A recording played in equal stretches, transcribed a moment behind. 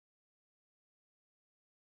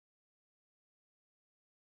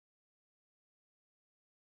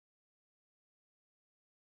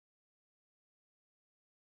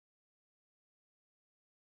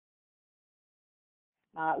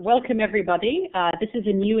Welcome, everybody. This is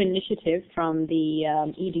a new initiative from the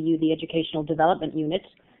EDU, the Educational Development Unit,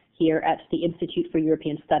 here at the Institute for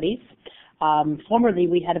European Studies. Formerly,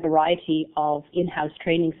 we had a variety of in-house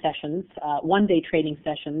training sessions, one-day training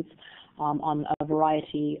sessions on a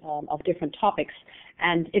variety of different topics.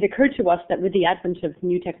 And it occurred to us that with the advent of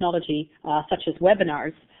new technology, such as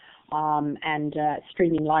webinars and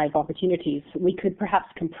streaming live opportunities, we could perhaps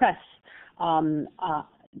compress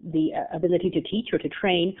the ability to teach or to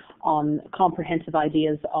train on comprehensive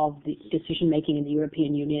ideas of the decision-making in the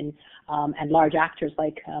European Union and large actors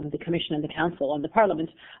like the Commission and the Council and the Parliament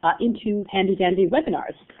into handy-dandy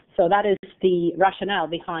webinars. So that is the rationale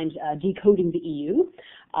behind Decoding the EU.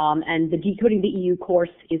 And the Decoding the EU course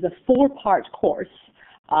is a four-part course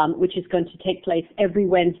which is going to take place every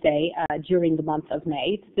Wednesday during the month of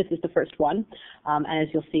May. This is the first one, and as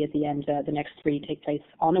you'll see at the end, the next three take place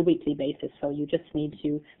on a weekly basis. So you just need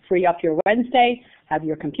to free up your Wednesday, have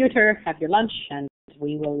your computer, have your lunch, and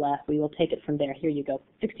we will take it from there. Here you go.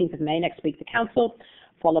 16th of May, next week, the Council,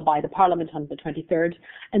 followed by the Parliament on the 23rd.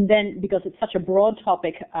 And then, because it's such a broad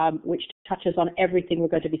topic, which touches on everything we're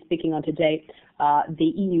going to be speaking on today, the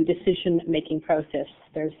EU decision-making process,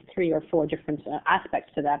 there's 3 or 4 different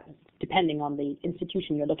aspects to that, depending on the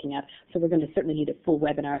institution you're looking at. So we're going to certainly need a full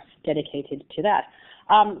webinar dedicated to that.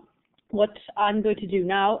 What I'm going to do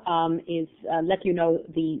now is let you know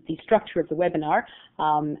the structure of the webinar,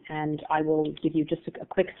 and I will give you just a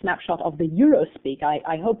quick snapshot of the Eurospeak.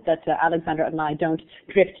 I hope that Alexander and I don't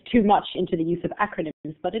drift too much into the use of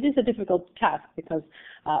acronyms, but it is a difficult task because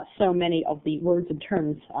so many of the words and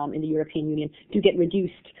terms in the European Union do get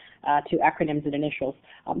reduced to acronyms and initials.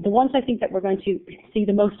 The ones I think that we're going to see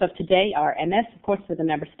the most of today are MS, of course, for the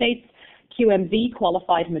member states, QMV,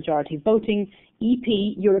 qualified majority voting, EP,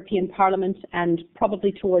 European Parliament, and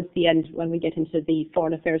probably towards the end when we get into the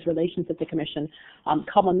foreign affairs relations of the Commission,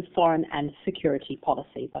 common foreign and security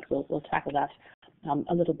policy, but we'll tackle that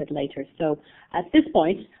a little bit later. So at this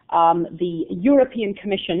point, the European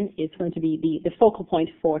Commission is going to be the focal point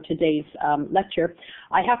for today's lecture.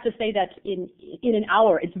 I have to say that in an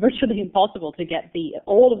hour, it's virtually impossible to get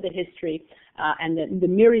all of the history and the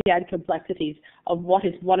myriad complexities of what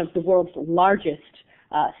is one of the world's largest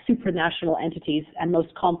supranational entities and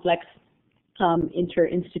most complex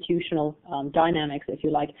interinstitutional dynamics, if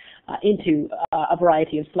you like, into a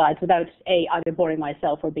variety of slides without A, either boring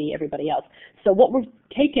myself, or B, everybody else. So what we've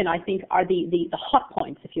taken, I think, are the hot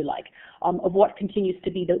points, if you like, of what continues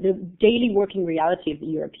to be the daily working reality of the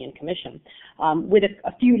European Commission, with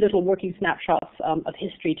a few little working snapshots of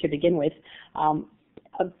history to begin with.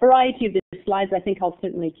 A variety of the slides I think I'll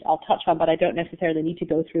touch on, but I don't necessarily need to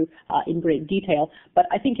go through in great detail. But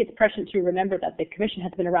I think it's prescient to remember that the Commission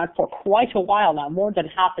has been around for quite a while now, more than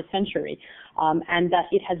half a century, and that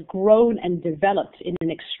it has grown and developed in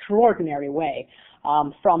an extraordinary way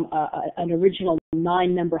from an original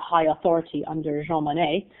 9-member high authority under Jean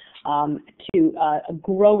Monnet to a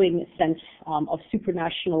growing sense of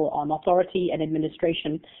supranational authority and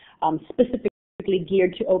administration, specifically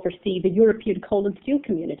geared to oversee the European coal and steel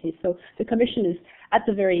community. So the Commission is at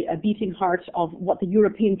the very beating heart of what the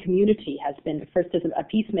European community has been, first as a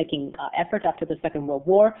peacemaking effort after the Second World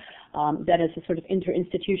War, then as a sort of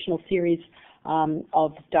interinstitutional series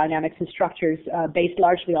of dynamics and structures based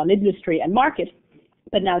largely on industry and market.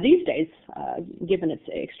 But now these days, given its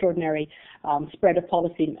extraordinary spread of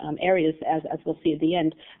policy areas, as we'll see at the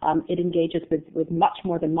end, it engages with much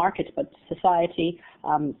more than market, but society,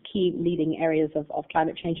 key leading areas of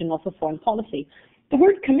climate change and also foreign policy. The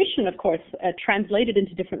word Commission, of course, translated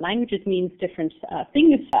into different languages means different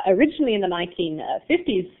things. Originally in the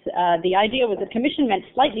 1950s, the idea was that Commission meant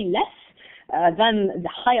slightly less than the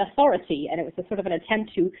high authority, and it was a sort of an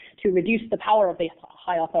attempt to reduce the power of the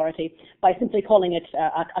high authority by simply calling it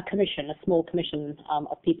a commission, a small commission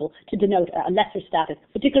of people, to denote a lesser status,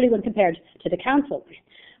 particularly when compared to the Council.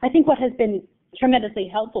 I think what has been tremendously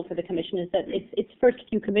helpful for the Commission is that its first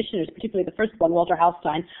few commissioners, particularly the first one, Walter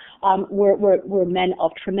Hallstein, were men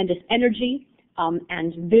of tremendous energy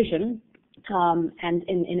and vision. And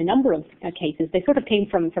in a number of cases, they sort of came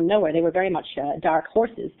from nowhere. They were very much dark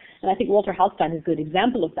horses. And I think Walter Hallstein is a good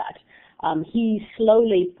example of that. He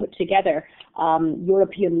slowly put together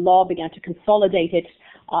European law, began to consolidate it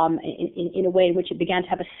in a way in which it began to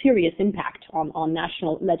have a serious impact on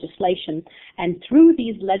national legislation. And through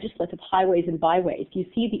these legislative highways and byways, you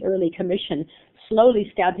see the early Commission slowly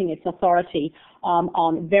stamping its authority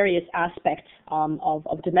on various aspects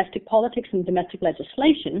of domestic politics and domestic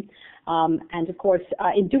legislation. And of course,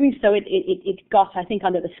 in doing so, it got, I think,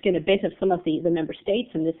 under the skin a bit of some of the member states,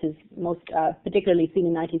 and this is most particularly seen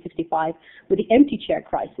in 1965 with the empty chair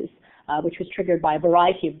crisis. which was triggered by a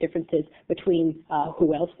variety of differences between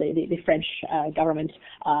the French government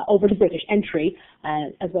over the British entry,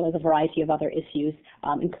 as well as a variety of other issues,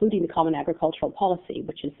 including the Common Agricultural Policy,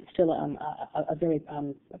 which is still a very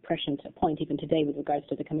prescient point even today with regards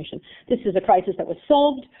to the Commission. This is a crisis that was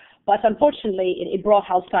solved, but unfortunately it brought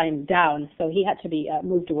Hallstein down, so he had to be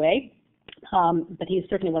moved away. But he is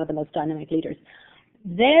certainly one of the most dynamic leaders.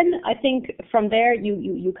 Then I think from there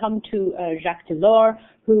you come to Jacques Delors,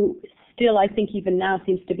 who still I think even now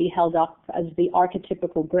seems to be held up as the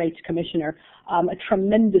archetypical great commissioner, a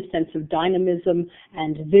tremendous sense of dynamism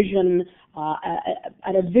and vision,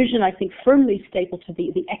 and a vision I think firmly stapled to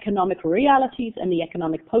the economic realities and the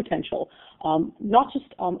economic potential, not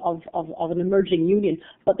just of an emerging union,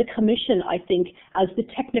 but the Commission I think as the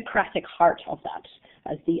technocratic heart of that,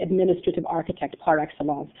 as the administrative architect par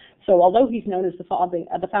excellence. So although he's known as the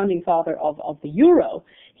founding father of the euro,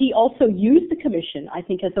 he also used the Commission, I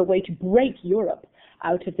think, as a way to break Europe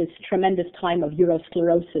out of this tremendous time of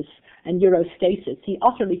Eurosclerosis and Eurostasis. He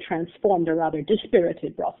utterly transformed a rather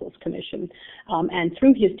dispirited Brussels Commission, and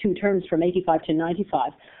through his 2 terms from 85 to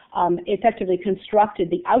 95, effectively constructed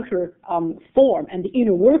the outer form and the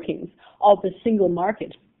inner workings of the single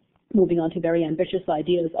market, moving on to very ambitious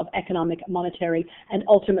ideas of economic, monetary, and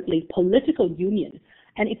ultimately political union.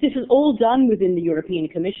 And if this is all done within the European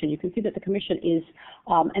Commission, you can see that the Commission is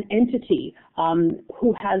an entity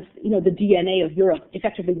who has, the DNA of Europe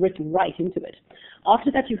effectively written right into it.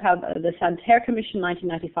 After that, you have the Santerre Commission,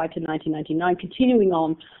 1995 to 1999, continuing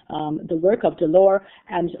on the work of Delors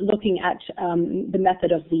and looking at the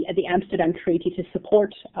method of the Amsterdam Treaty to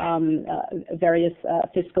support various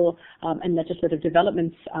fiscal and legislative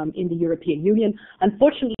developments in the European Union.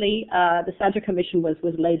 Unfortunately, the Santerre Commission was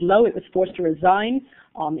laid low. It was forced to resign.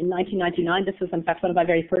 In 1999, this was in fact one of my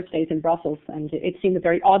very first days in Brussels, and it seemed a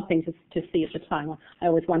very odd thing to see at the time. I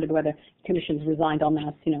always wondered whether commissions resigned en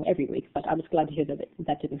masse, every week, but I was glad to hear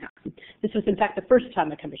that didn't happen. This was in fact the first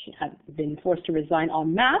time a commission had been forced to resign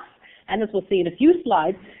en masse, and as we'll see in a few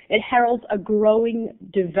slides, it heralds a growing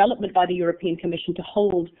development by the European Commission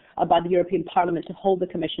by the European Parliament to hold the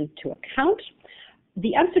Commission to account.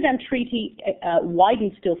 The Amsterdam Treaty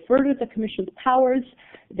widened still further the Commission's powers.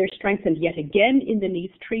 They're strengthened yet again in the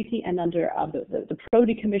Nice Treaty, and under the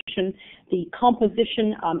Prodi Commission, the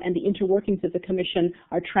composition and the interworkings of the Commission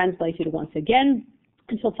are translated once again,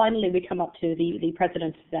 until finally we come up to the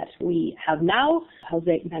president that we have now,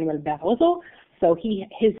 José Manuel Barroso. So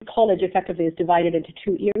his college effectively is divided into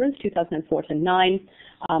 2 eras, 2004 to 9,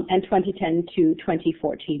 and 2010 to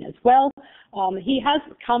 2014 as well. He has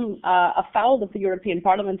come afoul of the European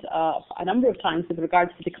Parliament a number of times with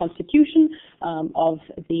regards to the constitution of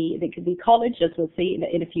the college, as we'll see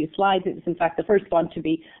in a few slides. It was in fact the first one to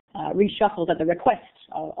be reshuffled at the request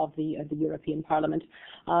of the European Parliament.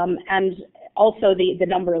 And also the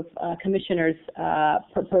number of commissioners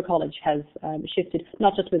per college has shifted,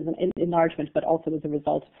 not just with an enlargement, but also as a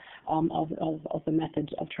result of the method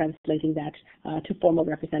of translating that to formal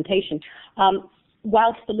representation.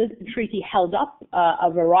 Whilst the Lisbon Treaty held up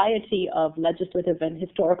a variety of legislative and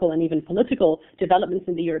historical and even political developments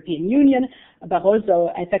in the European Union,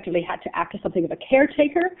 Barroso effectively had to act as something of a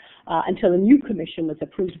caretaker until a new commission was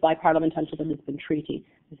approved by Parliament under the Lisbon Treaty.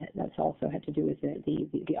 That's also had to do with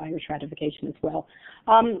the Irish ratification as well.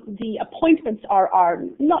 The appointments are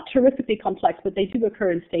not terrifically complex, but they do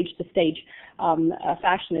occur in stage-to-stage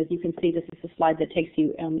fashion. As you can see, this is a slide that takes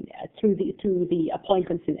you through the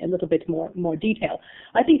appointments in a little bit more detail.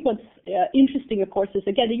 I think what's interesting, of course, is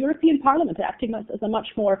again the European Parliament acting as a much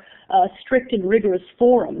more strict and rigorous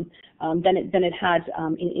forum than it had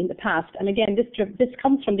in the past. And again, this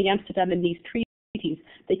comes from the Amsterdam and Nice treaties.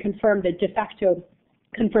 They confirm the de facto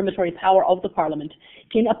confirmatory power of the Parliament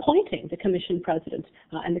in appointing the Commission President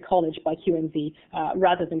and the College by QMV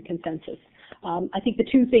rather than consensus. I think the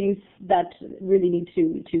 2 things that really need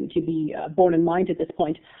to be borne in mind at this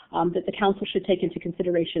point, that the Council should take into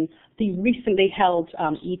consideration the recently held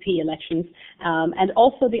EP elections, and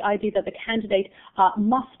also the idea that the candidate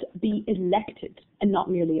must be elected and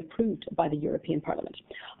not merely approved by the European Parliament.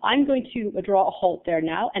 I'm going to draw a halt there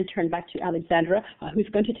now and turn back to Alexandra, who's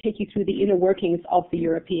going to take you through the inner workings of the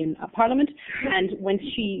European Parliament. And when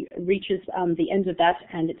she reaches the end of that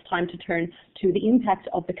and it's time to turn to the impact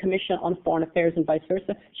of the Commission on foreign affairs and vice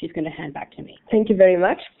versa, she's going to hand back to me. Thank you very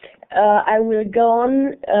much. I will go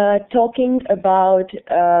on talking about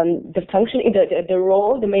the functioning,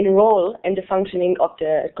 the main role and the functioning of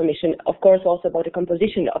the Commission, of course also about the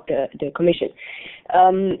composition of the Commission.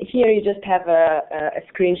 Here you just have a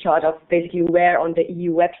screenshot of basically where on the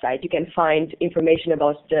EU website you can find information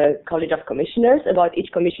about the College of Commissioners, about each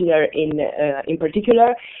commissioner in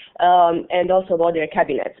particular, and also about their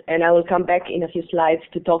cabinets. And I will come back in a few slides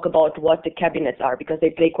to talk about what the cabinets are, because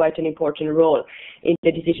they play quite an important role in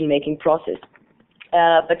the decision-making process.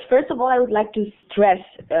 But first of all, I would like to stress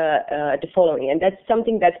the following, and that's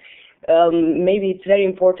something that maybe it's very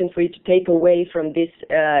important for you to take away from this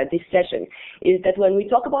session, is that when we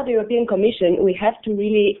talk about the European Commission, we have to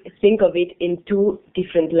really think of it in two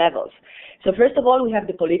different levels. So first of all, we have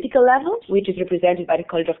the political level, which is represented by the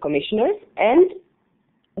College of Commissioners, and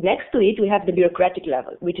next to it, we have the bureaucratic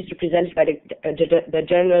level, which is represented by the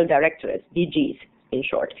General Directorates, DGs in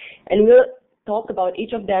short. And we'll talk about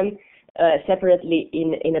each of them separately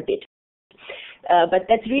in a bit. But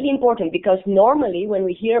that's really important, because normally when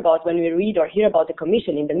we read or hear about the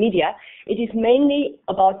Commission in the media, it is mainly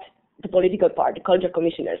about the political part, the College of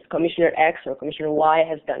Commissioners. Commissioner X or Commissioner Y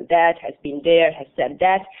has done that, has been there, has said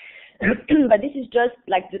that. But this is just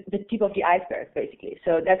like the tip of the iceberg, basically.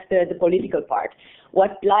 So that's the political part.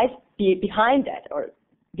 What lies behind that, or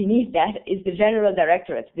beneath that, is the general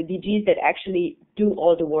directorates, the DGs that actually do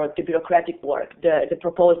all the work, the bureaucratic work, the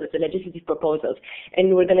proposals, the legislative proposals.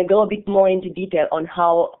 And we're going to go a bit more into detail on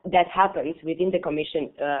how that happens within the Commission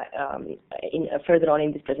further on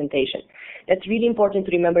in this presentation. That's really important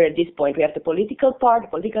to remember at this point. We have the political part, the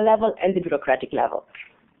political level, and the bureaucratic level.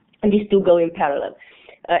 And these two go in parallel.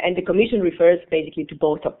 And the Commission refers basically to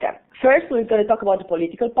both of them. First, we're going to talk about the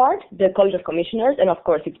political part, the College of Commissioners, and of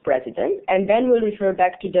course its president, and then we'll refer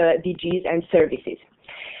back to the DGs and services.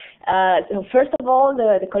 So first of all,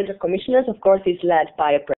 the College of Commissioners, of course, is led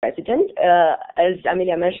by a president. As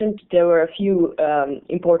Amelia mentioned, there were a few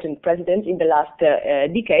important presidents in the last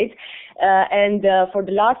decades, and for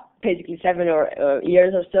the last basically 7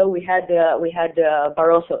 years or so, we had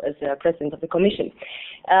Barroso as president of the Commission.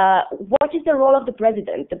 What is the role of the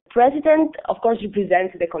president? The president, of course,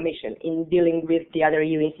 represents the Commission in dealing with the other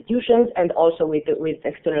EU institutions and also with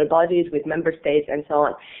external bodies, with member states, and so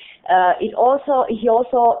on. He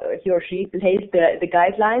or she plays the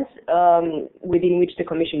guidelines within which the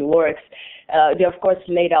Commission works. They're of course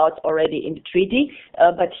laid out already in the treaty,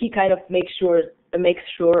 but he kind of makes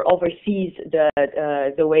sure, oversees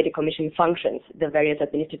the way the Commission functions, the various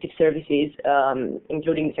administrative services,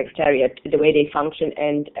 including the Secretariat, the way they function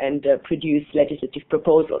and produce legislative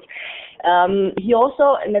proposals. He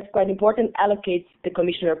also, and that's quite important, allocates the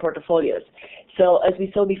Commissioner portfolios. So as we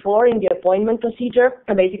saw before in the appointment procedure,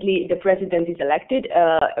 basically the president is elected,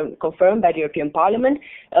 confirmed by the European Parliament,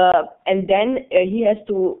 and then he has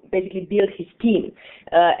to basically build his team.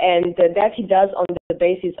 And that he does on the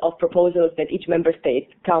basis of proposals that each member state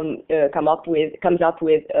comes up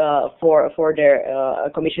with for their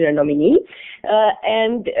commissioner nominee.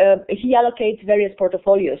 And he allocates various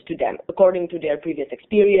portfolios to them according to their previous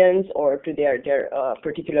experience or to their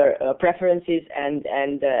particular preferences and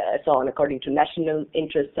so on, according to national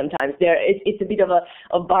interests. Sometimes it's a bit of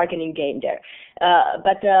a bargaining game there.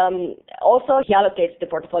 But also he allocates the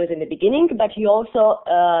portfolios in the beginning, but he also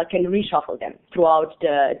can reshuffle them throughout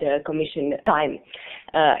the Commission time.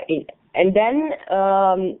 And then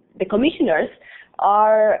the commissioners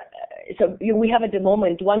are, so we have at the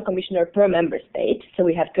moment one commissioner per member state, so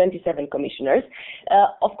we have 27 commissioners.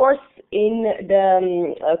 Of course, in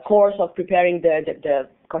the course of preparing the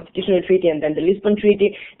Constitutional Treaty and then the Lisbon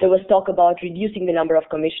Treaty, there was talk about reducing the number of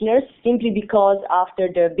commissioners, simply because after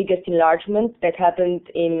the biggest enlargement that happened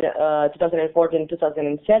in 2004 and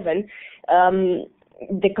 2007,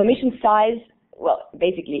 the Commission size, well,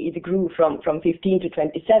 basically it grew from 15 to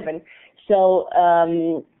 27. So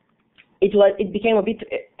it became a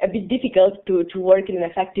bit difficult to work in an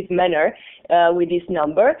effective manner with this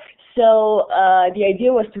number. So the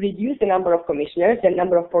idea was to reduce the number of commissioners, the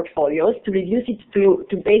number of portfolios, to reduce it to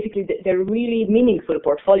basically the really meaningful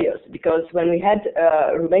portfolios. Because when we had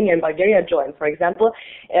Romania and Bulgaria join, for example,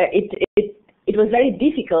 it was very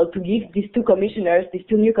difficult to give these two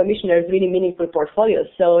new commissioners, really meaningful portfolios.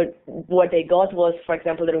 So what they got was, for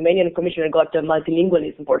example, the Romanian commissioner got the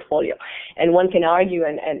multilingualism portfolio, and one can argue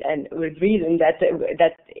and with reason that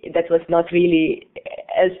was not really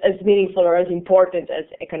as meaningful or as important as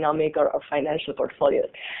economic or financial portfolios.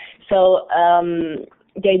 So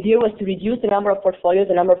the idea was to reduce the number of portfolios,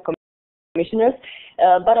 the number of commissioners,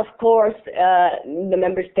 but of course the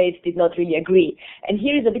member states did not really agree. And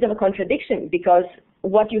here is a bit of a contradiction, because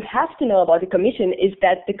what you have to know about the Commission is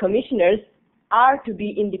that the commissioners are to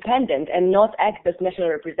be independent and not act as national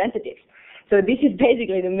representatives. So this is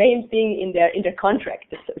basically the main thing in their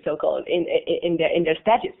contract, so-called, in their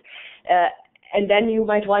statutes. And then you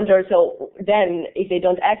might wonder, so then if they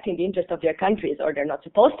don't act in the interest of their countries, or they're not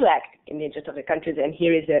supposed to act in the interest of their countries, and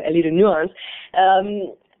here is a little nuance,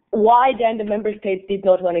 why then the member states did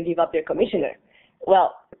not want to give up their commissioner?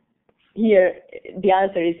 Well, here the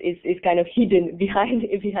answer is kind of hidden behind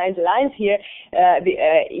the lines here.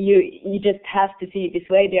 You just have to see it this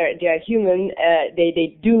way. They are human.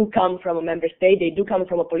 They do come from a member state. They do come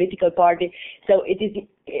from a political party. So it is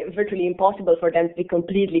virtually impossible for them to be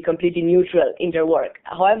completely neutral in their work.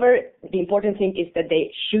 However, the important thing is that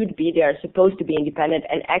they are supposed to be independent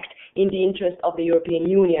and act in the interest of the European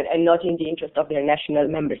Union and not in the interest of their national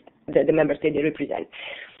members, the member state they represent,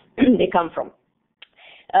 they come from.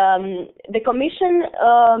 The Commission,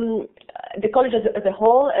 the College as a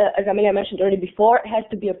whole, as Amelia mentioned already before, has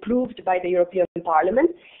to be approved by the European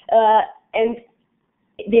Parliament, and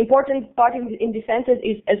the important part in this sentence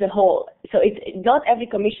is as a whole. So it's not every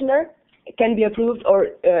commissioner can be approved or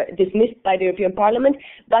dismissed by the European Parliament,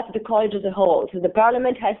 but the College as a whole. So the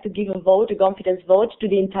Parliament has to give a confidence vote to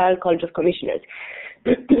the entire College of Commissioners.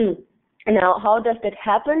 Now, how does that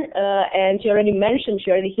happen? And she already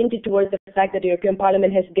hinted towards the fact that the European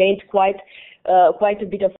Parliament has gained quite a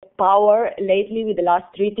bit of power lately with the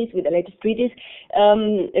latest treaties,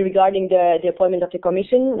 regarding the appointment of the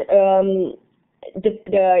Commission.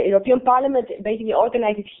 The European Parliament basically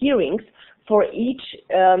organizes hearings for each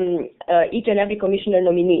and every commissioner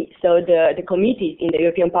nominee. So the committees in the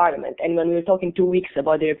European Parliament, and when we were talking 2 weeks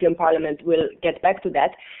about the European Parliament, we'll get back to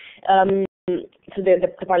that. So the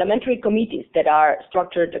parliamentary committees that are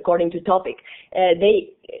structured according to topic, they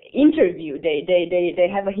interview, they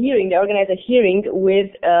have a hearing, they organize a hearing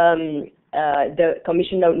with the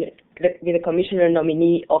commissioner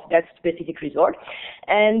nominee of that specific resort,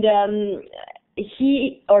 and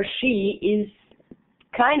he or she is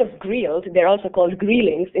kind of grilled. They're also called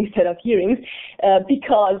grillings instead of hearings,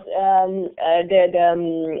 because the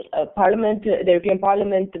European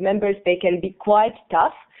Parliament members, they can be quite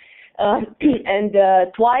tough. And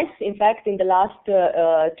twice, in fact, in the last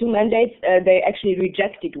 2 mandates, they actually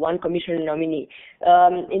rejected one commissioner nominee.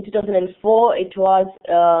 In 2004, it was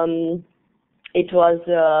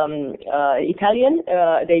the Italian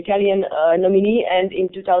nominee, and in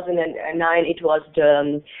 2009 it was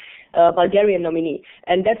the Bulgarian nominee.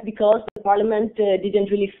 And that's because the Parliament didn't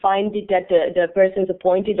really find it that the persons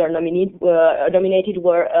appointed or nominated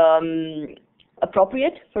were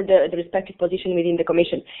appropriate for the respective position within the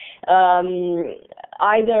Commission.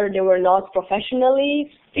 Either they were not professionally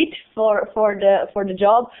fit for the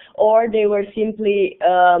job, or they were simply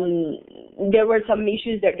there were some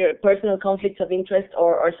issues, that there were personal conflicts of interest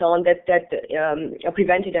or so on that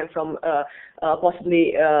prevented them from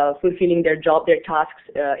possibly fulfilling their job, their tasks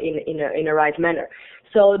in a right manner.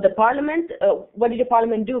 So the Parliament, what did the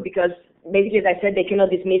Parliament do? Because basically, as I said, they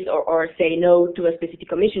cannot dismiss or say no to a specific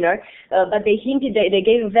commissioner, but they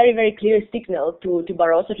gave a very, very clear signal to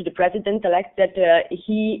Barroso, to the president-elect, that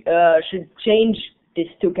he should change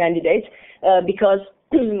these 2 candidates, because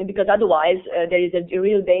otherwise there is a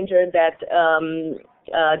real danger that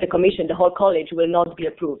the Commission, the whole college, will not be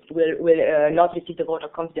approved, will not receive the vote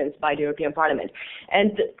of confidence by the European Parliament.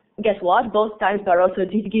 And guess what? Both times Barroso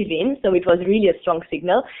did give in, so it was really a strong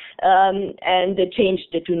signal, and they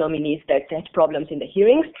changed the 2 nominees that had problems in the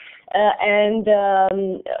hearings. In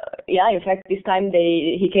fact, this time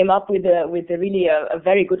he came up with really a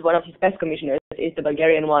very good, one of his best commissioners is the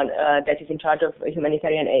Bulgarian one that is in charge of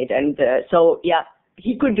humanitarian aid, and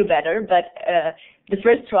he could do better, but the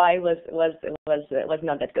first try was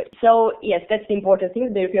not that good. So yes, that's the important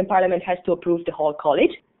thing. The European Parliament has to approve the whole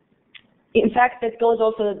college. In fact, that goes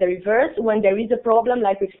also the reverse. When there is a problem,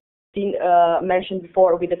 like we've seen mentioned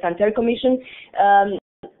before with the Santer Commission,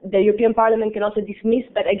 the European Parliament can also dismiss,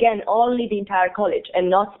 but again, only the entire college and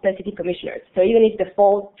not specific commissioners. So even if the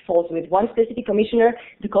fault falls with one specific commissioner,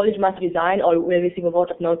 the college must resign or will receive a vote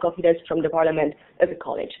of no-confidence from the Parliament as a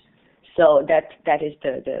college. So that is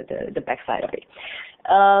the backside of it.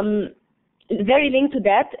 Very linked to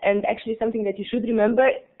that, and actually something that you should remember,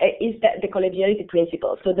 is that the collegiality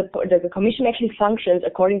principle. So the Commission actually functions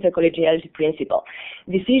according to the collegiality principle.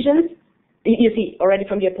 Decisions, you see, already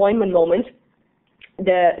from the appointment moment,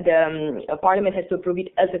 the Parliament has to approve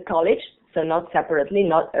it as a college, so not separately,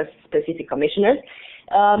 not as specific commissioners,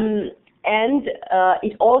 and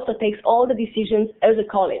it also takes all the decisions as a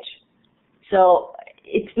college. So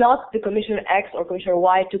it's not the Commissioner X or Commissioner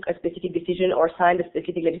Y took a specific decision or signed a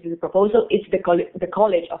specific legislative proposal. It's the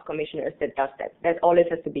College of Commissioners that does that. That always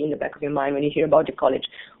has to be in the back of your mind when you hear about the college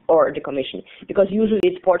or the Commission, because usually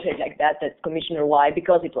it's portrayed like that Commissioner Y,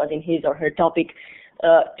 because it was in his or her topic,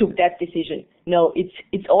 took that decision. No,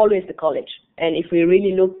 it's always the college. And if we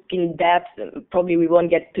really look in depth, probably we won't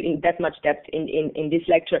get to in that much depth in this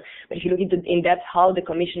lecture, but if you look into in depth how the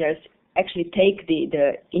commissioners actually take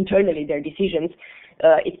internally their decisions,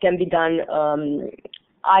 it can be done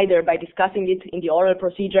either by discussing it in the oral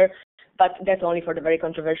procedure, but that's only for the very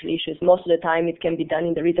controversial issues. Most of the time it can be done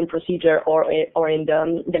in the written procedure or in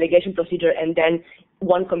the delegation procedure, and then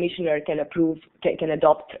one commissioner can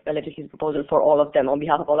adopt a legislative proposal for all of them, on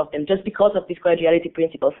behalf of all of them, just because of this collegiality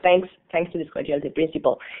principle. Thanks to this collegiality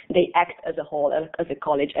principle, they act as a whole, as a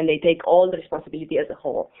college, and they take all the responsibility as a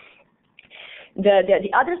whole. The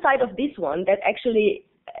other side of this one, that actually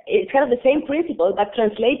it's kind of the same principle, but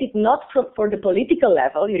translated not for the political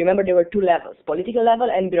level. You remember there were two levels, political level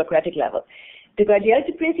and bureaucratic level. The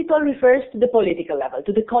collegiality principle refers to the political level,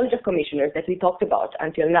 to the College of Commissioners that we talked about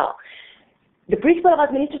until now. The principle of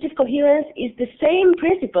administrative coherence is the same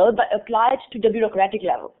principle, but applied to the bureaucratic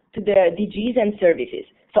level, to the DGs and services.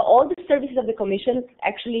 So all the services of the Commission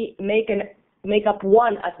actually make up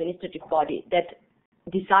one administrative body that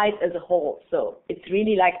decides as a whole. So it's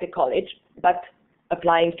really like the college, but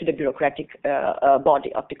applying to the bureaucratic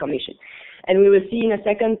body of the Commission. And we will see in a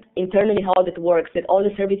second internally how that works, that all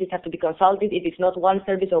the services have to be consulted if it's not one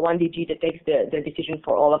service or one DG that takes the decision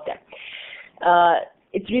for all of them.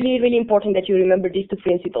 It's really, really important that you remember these two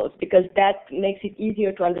principles, because that makes it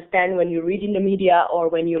easier to understand when you read in the media or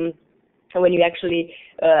when you actually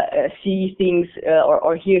see things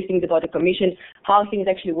or hear things about the Commission, how things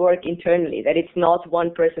actually work internally, that it's not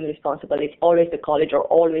one person responsible, it's always the college or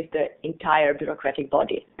always the entire bureaucratic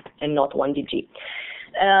body and not one DG.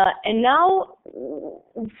 And now,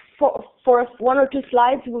 for one or two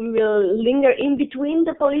slides, we will linger in between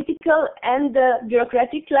the political and the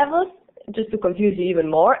bureaucratic levels, just to confuse you even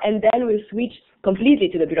more, and then we'll switch completely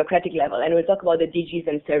to the bureaucratic level, and we'll talk about the DGs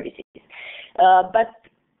and services. But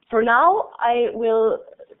for now, I will,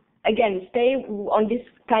 again, stay on this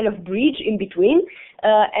kind of bridge in between,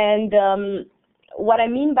 and what I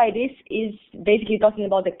mean by this is basically talking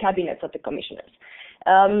about the cabinets of the commissioners.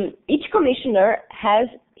 Each commissioner has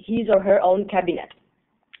his or her own cabinet,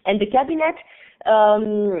 and the cabinet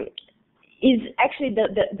is actually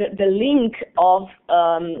the link of,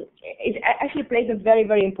 it actually plays a very,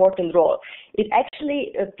 very important role. It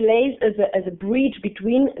actually plays as a bridge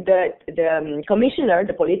between the commissioner,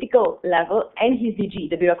 the political level, and his DG,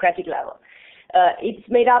 the bureaucratic level. It's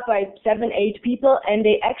made up by 7-8 people, and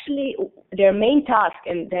they actually, their main task,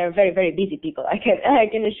 and they're very, very busy people, I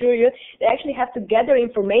can assure you, they actually have to gather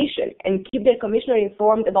information and keep their commissioner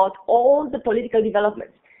informed about all the political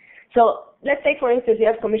developments. So let's say, for instance, you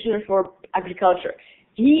have commissioner for agriculture.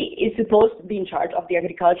 He is supposed to be in charge of the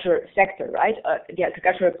agriculture sector, right? The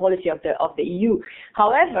agricultural policy of the EU.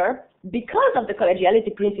 However, because of the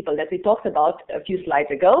collegiality principle that we talked about a few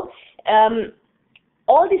slides ago,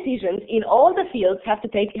 all decisions in all the fields have to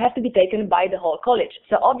be taken by the whole college.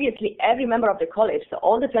 So obviously, every member of the college, so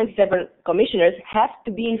all the 27 commissioners, have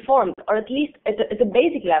to be informed, or at least at the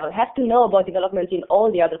basic level, have to know about developments in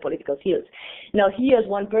all the other political fields. Now, he as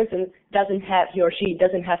one person he or she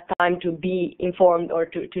doesn't have time to be informed or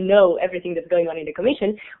to know everything that's going on in the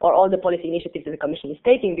commission or all the policy initiatives that the commission is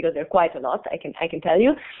taking, because there are quite a lot, I can tell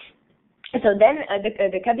you. So then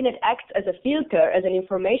the cabinet acts as a filter, as an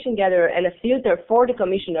information gatherer and a filter for the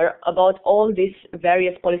commissioner about all these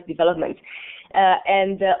various policy developments.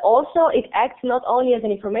 And also it acts not only as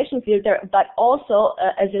an information filter, but also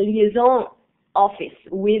as a liaison office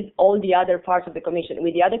with all the other parts of the commission,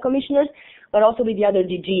 with the other commissioners, but also with the other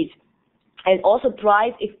DGs. And also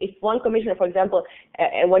tries, if one commissioner, for example,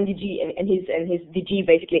 one DG and his DG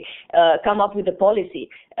basically come up with a policy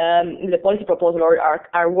proposal, or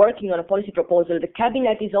are working on a policy proposal, the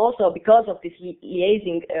cabinet is also, because of this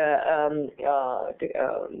liaising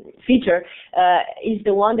feature, is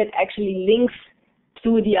the one that actually links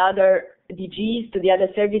to the other DGs, to the other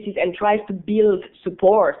services, and tries to build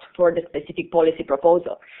support for the specific policy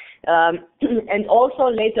proposal. And also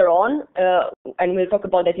later on, and we'll talk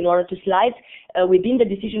about that in one or two slides, within the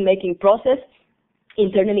decision-making process,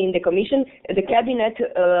 internally in the commission, the cabinet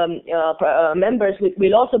members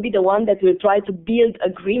will also be the one that will try to build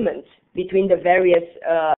agreements between the various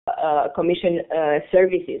commission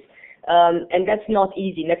services. And that's not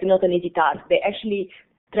easy. That's not an easy task. They actually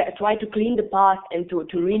try to clean the path and to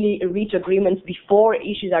really reach agreements before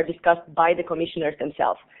issues are discussed by the commissioners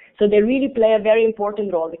themselves. So they really play a very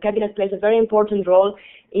important role. The cabinet plays a very important role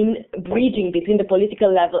in bridging between the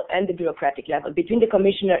political level and the bureaucratic level, between the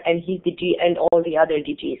commissioner and his DG and all the other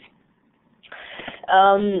DGs.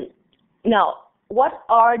 Now, what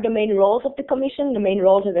are the main roles of the commission, the main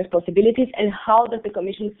roles and responsibilities, and how does the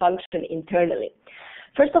commission function internally?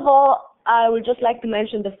 First of all, I would just like to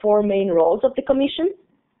mention the 4 main roles of the commission,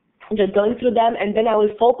 just going through them, and then I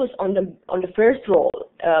will focus on the first role,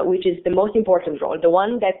 which is the most important role, the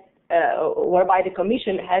one that whereby the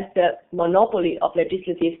commission has the monopoly of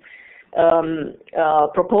legislative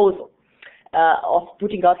proposal. of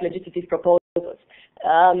putting out legislative proposals.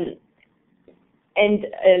 And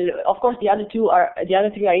of course, the other three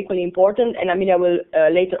are equally important. And I mean, I will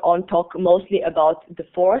later on talk mostly about the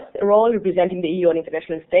fourth role, representing the EU on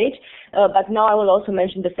international stage. But now I will also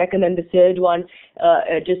mention the second and the third one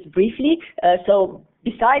just briefly. So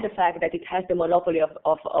beside the fact that it has the monopoly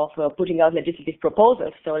of putting out legislative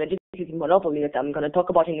proposals, so legislative monopoly that I'm going to talk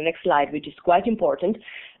about in the next slide, which is quite important.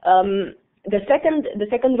 The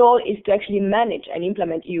second role is to actually manage and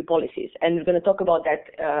implement EU policies, and we're going to talk about that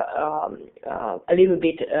a little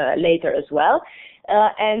bit later as well.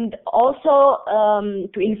 And also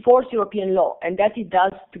to enforce European law, and that it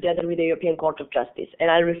does together with the European Court of Justice. And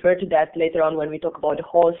I'll refer to that later on when we talk about the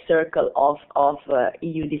whole circle of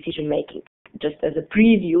EU decision making, just as a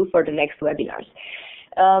preview for the next webinars.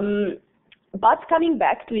 But coming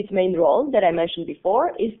back to its main role that I mentioned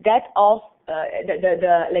before is that of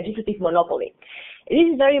the legislative monopoly. It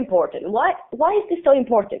is very important. Why is this so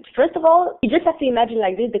important? First of all, you just have to imagine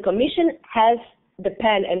like this: the Commission has the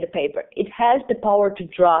pen and the paper. It has the power to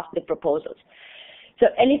draft the proposals. So,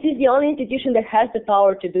 and it is the only institution that has the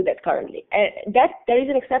power to do that currently. And that there is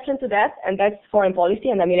an exception to that, and that's foreign policy.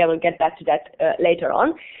 And Amelia will get back to that later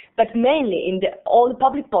on. But mainly in all the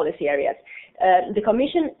public policy areas, the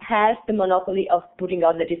Commission has the monopoly of putting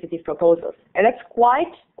out legislative proposals, and that's quite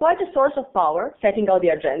a source of power. Setting out the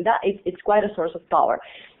agenda, it's quite a source of power.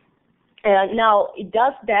 Now it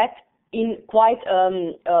does that in quite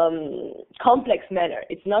complex manner.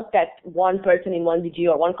 It's not that one person in one DG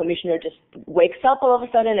or one commissioner just wakes up all of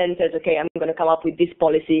a sudden and says, okay, I'm going to come up with this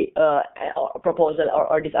policy proposal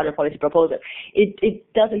or this other policy proposal. It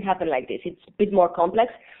doesn't happen like this. It's a bit more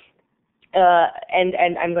complex.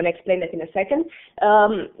 And I'm going to explain that in a second.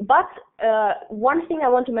 But one thing I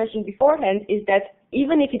want to mention beforehand is that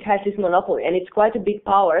even if it has this monopoly, and it's quite a big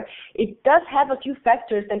power, it does have a few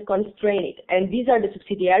factors that constrain it. And these are the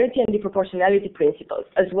subsidiarity and the proportionality principles,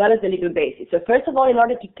 as well as the legal basis. So first of all, in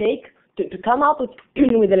order to come up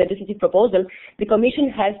with a legislative proposal, the Commission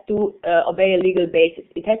has to obey a legal basis.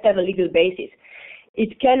 It has to have a legal basis.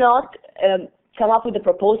 It cannot come up with a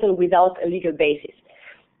proposal without a legal basis.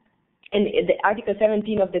 And the Article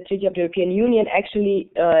 17 of the Treaty of the European Union actually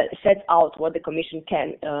sets out what the Commission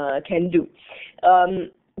can do. The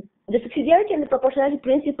subsidiarity and the proportionality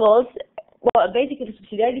principles, well, basically the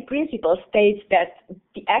subsidiarity principle states that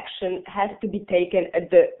the action has to be taken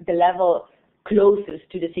at the level closest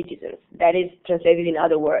to the citizens. That is translated in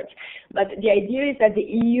other words. But the idea is that the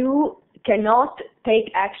EU cannot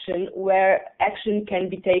take action where action can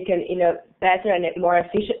be taken in a better and a more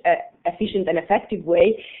efficient and effective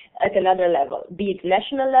way at another level, be it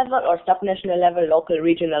national level or subnational level, local,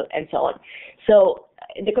 regional, and so on. So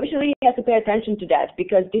the Commission really has to pay attention to that,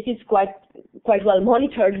 because this is quite well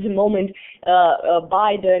monitored at the moment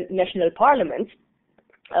by the national parliaments.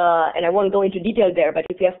 And I won't go into detail there, but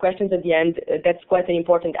if you have questions at the end, that's quite an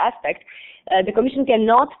important aspect. The Commission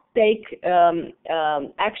cannot take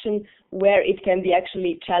action where it can be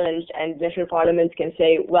actually challenged, and national parliaments can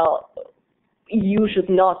say, well, you should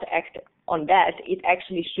not act on that. This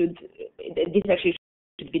actually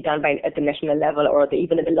should be done at the national level or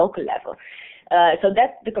even at the local level. So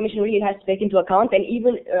that the Commission really has to take into account, and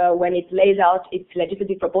even when it lays out its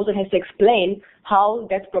legislative proposal, has to explain how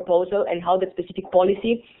that proposal and how that specific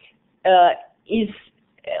policy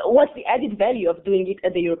what's the added value of doing it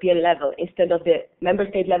at the European level instead of the member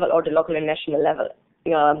state level or the local and national level.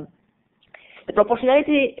 The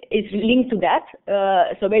proportionality is linked to that.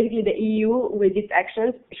 So basically the EU with its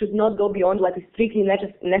actions should not go beyond what is strictly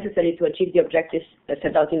necessary to achieve the objectives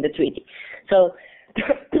set out in the treaty. So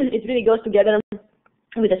it really goes together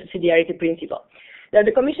with the subsidiarity principle. Now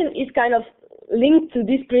the Commission is kind of linked to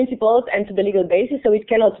these principles and to the legal basis, so it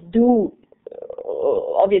cannot do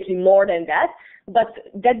obviously more than that. But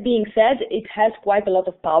that being said, it has quite a lot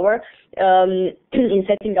of power in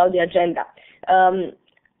setting out the agenda.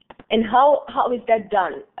 And how is that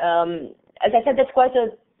done? As I said, that's quite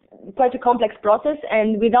a complex process,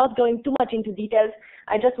 and without going too much into details,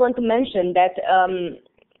 I just want to mention that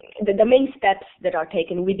the main steps that are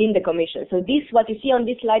taken within the Commission. So this, what you see on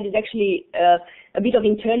this slide, is actually a bit of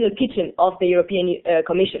internal kitchen of the European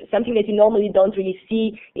Commission, something that you normally don't really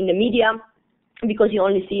see in the media, because you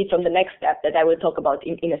only see it from the next step that I will talk about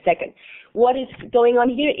in a second. What is going on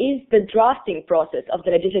here is the drafting process of the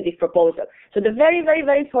legislative proposal. So the very, very,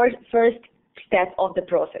 very first step of the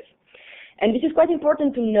process. And this is quite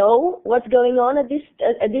important to know what's going on at this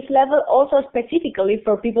level, also specifically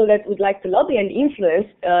for people that would like to lobby and influence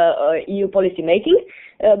EU policy making,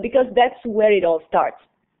 because that's where it all starts.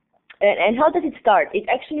 And how does it start? It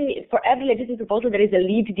actually, for every legislative proposal, there is a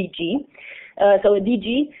lead DG. So a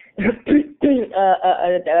DG,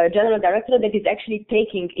 a general director that is actually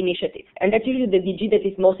taking initiative. And that's usually the DG that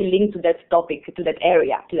is mostly linked to that topic, to that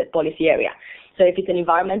area, to that policy area. So if it's an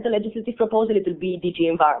environmental legislative proposal, it will be DG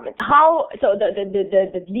Environment. So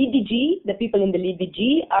the lead DG, the people in the lead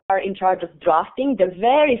DG are in charge of drafting the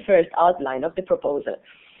very first outline of the proposal.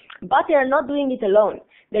 But they are not doing it alone.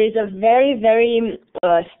 There is a very, very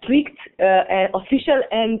strict, official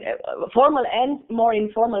and formal and more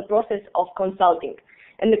informal process of consulting.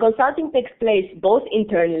 And the consulting takes place both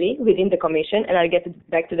internally within the Commission, and I'll get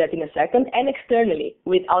back to that in a second, and externally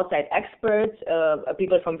with outside experts,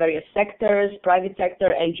 people from various sectors, private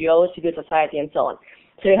sector, NGOs, civil society, and so on.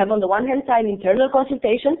 So you have on the one hand side internal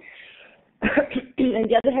consultation, and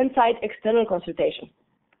the other hand side external consultation.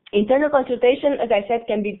 Internal consultation, as I said,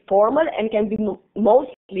 can be formal and can be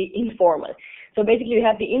mostly informal. So basically, you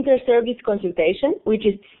have the inter-service consultation, which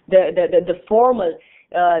is the formal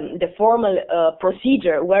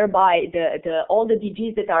procedure whereby all the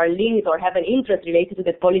DGs that are linked or have an interest related to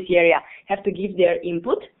that policy area have to give their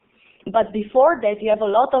input. But before that, you have a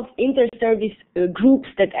lot of inter-service groups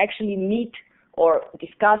that actually meet or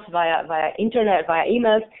discuss via internet, via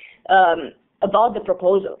emails about the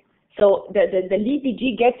proposal. So the lead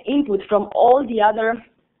DG gets input from all the other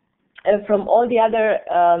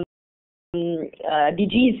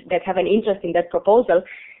DGs that have an interest in that proposal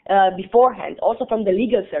beforehand, also from the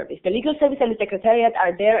legal service. The legal service and the secretariat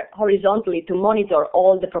are there horizontally to monitor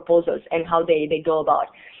all the proposals and how they go about.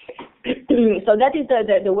 So that is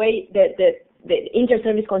the way that the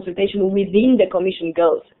inter-service consultation within the Commission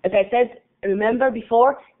goes. As I said, remember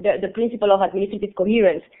before, the principle of administrative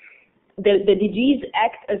coherence. The DGs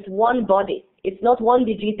act as one body. It's not one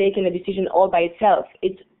DG taking a decision all by itself.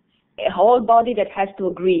 It's a whole body that has to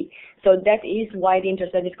agree. So that is why the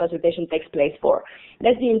inter-service consultation takes place for.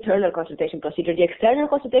 That's the internal consultation procedure. The external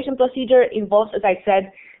consultation procedure involves, as I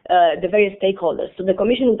said, the various stakeholders. So the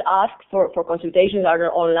Commission would ask for consultations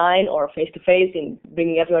either online or face-to-face, in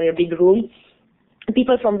bringing everyone in a big room.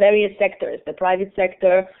 People from various sectors, the private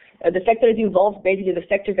sector, the sector is involved, basically the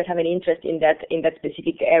sectors that have an interest in that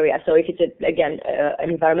specific area. So if it's an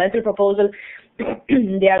environmental proposal,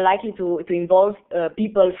 they are likely to involve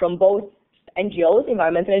people from both NGOs,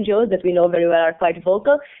 environmental NGOs that we know very well are quite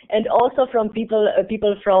vocal, and also from people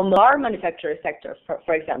from our manufacturer sector,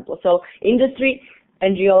 for example. So industry,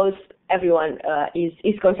 NGOs, everyone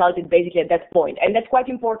is consulted basically at that point, and that's quite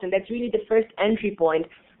important. That's really the first entry point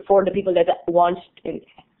for the people that want.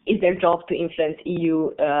 Is their job to influence EU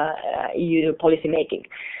policy making.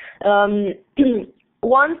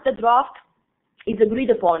 Once the draft is agreed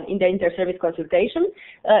upon in the inter-service consultation,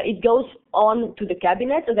 it goes on to the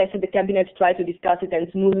cabinet. As I said, the cabinet tries to discuss it and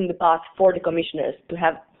smoothen the path for the commissioners to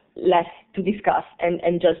have less to discuss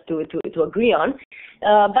and just to agree on.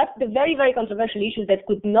 But the very, very controversial issues that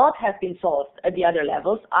could not have been solved at the other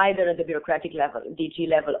levels, either at the bureaucratic level, DG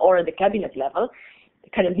level, or at the cabinet level,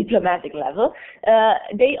 kind of diplomatic level,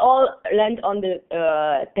 they all land on the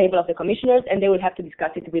table of the commissioners, and they will have to discuss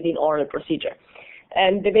it within oral procedure.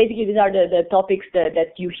 And basically, these are the topics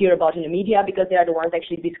that you hear about in the media, because they are the ones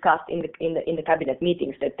actually discussed in the cabinet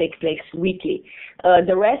meetings that take place weekly.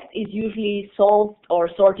 The rest is usually solved or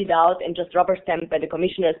sorted out and just rubber stamped by the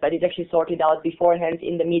commissioners, but it's actually sorted out beforehand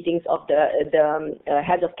in the meetings of the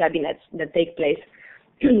heads of cabinets that take place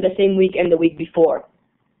the same week and the week before.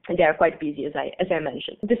 And they are quite busy, as I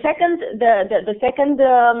mentioned. The second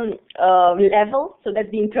level, so that's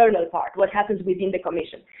the internal part, what happens within the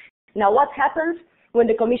Commission. Now, what happens when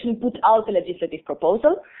the Commission puts out a legislative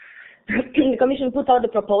proposal? The Commission puts out the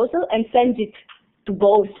proposal and sends it to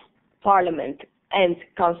both Parliament and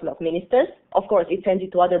Council of Ministers. Of course, it sends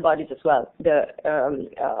it to other bodies as well, the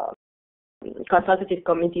consultative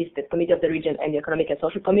committees, the Committee of the Region and the Economic and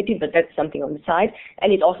Social Committee, but that's something on the side.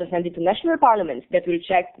 And it also sends it to national parliaments that will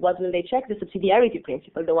check, what will they check? The subsidiarity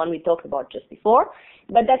principle, the one we talked about just before.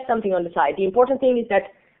 But that's something on the side. The important thing is that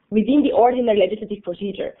within the ordinary legislative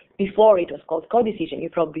procedure, before it was called co-decision, you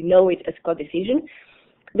probably know it as co-decision,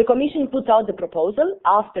 the Commission puts out the proposal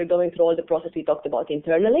after going through all the process we talked about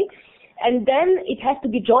internally, and then it has to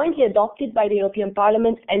be jointly adopted by the European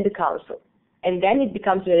Parliament and the Council. And then it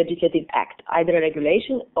becomes a legislative act, either a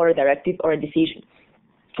regulation or a directive or a decision.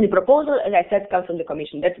 The proposal, as I said, comes from the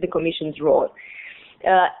Commission. That's the Commission's role.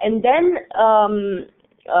 And then,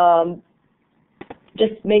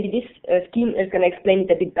 just maybe this scheme is going to explain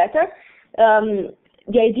it a bit better.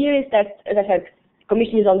 The idea is that, as I said,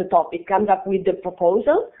 Commission is on the top. It comes up with the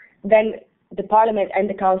proposal. Then the Parliament and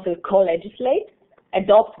the Council co-legislate,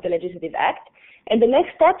 adopt the legislative act. And the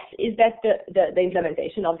next steps is that the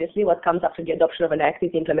implementation, obviously, what comes after the adoption of an act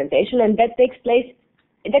is implementation, and that takes place,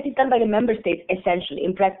 that is done by the member states essentially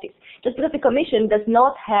in practice. Just because the Commission does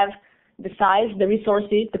not have the size, the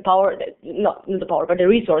resources, the power, not the power, but the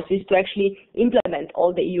resources to actually implement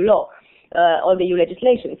all the EU law, all the EU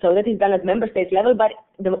legislation. So that is done at member states level, but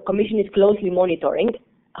the Commission is closely monitoring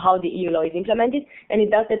how the EU law is implemented, and it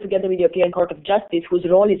does that together with the European Court of Justice, whose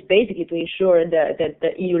role is basically to ensure that the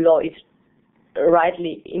EU law is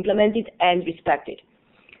rightly implemented and respected.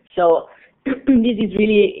 So this is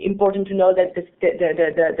really important to know that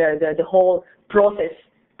the whole process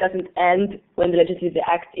doesn't end when the legislative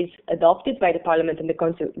act is adopted by the Parliament and the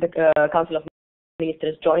Council of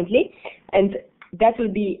Ministers jointly, and that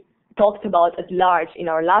will be talked about at large in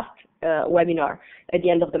our last webinar at the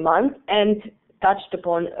end of the month, and touched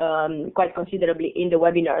upon quite considerably in the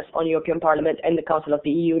webinars on European Parliament and the Council of the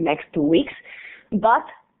EU next 2 weeks. But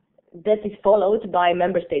that is followed by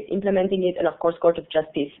member states implementing it, and of course Court of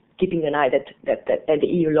Justice keeping an eye that the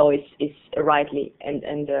EU law is rightly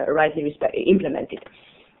and rightly implemented.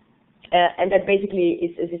 And that basically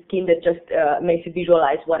is a scheme that just makes you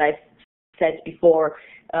visualize what I've said before,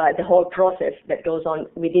 the whole process that goes on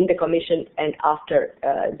within the Commission and after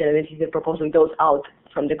the legislative proposal goes out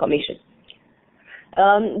from the Commission.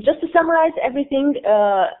 Just to summarize everything,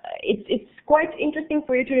 it's quite interesting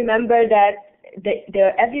for you to remember that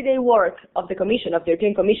the everyday work of the Commission, of the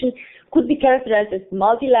European Commission, could be characterized as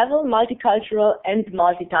multi-level, multicultural, and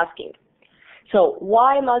multitasking. So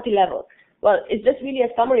why multi-level? Well, it's just really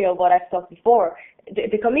a summary of what I've talked before.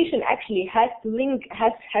 The Commission actually has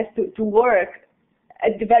to work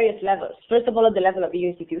at the various levels. First of all, at the level of EU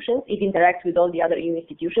institutions, it interacts with all the other EU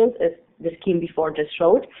institutions, as the scheme before just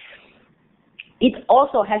showed. It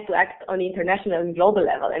also has to act on the international and global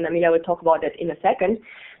level, and Amelia will talk about that in a second.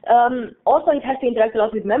 Also, it has to interact a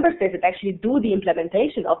lot with member states that actually do the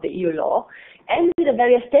implementation of the EU law, and with the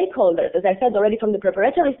various stakeholders. As I said already from the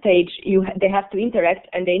preparatory stage, they have to interact,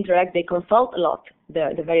 and they consult a lot,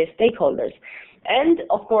 the various stakeholders. And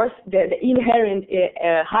of course, the inherent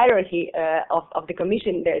hierarchy of the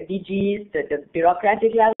Commission, the DGs, the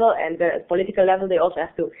bureaucratic level and the political level, they also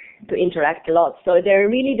have to interact a lot. So they're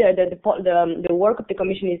really the work of the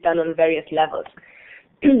Commission is done on various levels.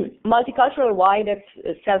 Multicultural, why?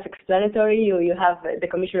 That's self-explanatory. You have the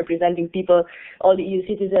Commission representing people, all the EU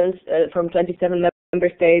citizens from 27 member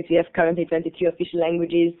states. We have currently 23 official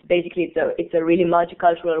languages. Basically, it's a really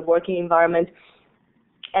multicultural working environment.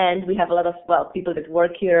 And we have a lot of, people that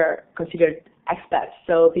work here considered expats,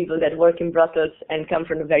 so people that work in Brussels and come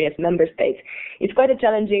from the various member states. It's quite a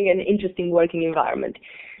challenging and interesting working environment.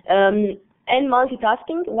 And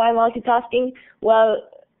multitasking, why multitasking? Well,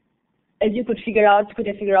 as you could have figured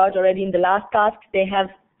out already in the last task, they have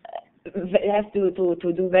to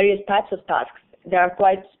do various types of tasks. There are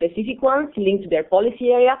quite specific ones linked to their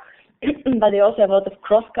policy area, but they also have a lot of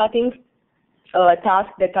cross-cutting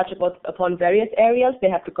tasks that touch upon various areas. They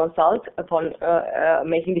have to consult upon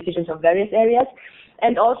making decisions on various areas.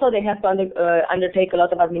 And also they have to undertake a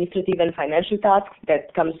lot of administrative and financial tasks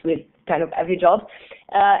that comes with kind of every job.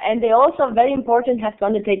 And they also, very important, have to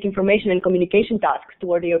undertake information and communication tasks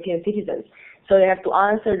toward the European citizens. So they have to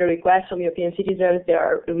answer the requests from European citizens. There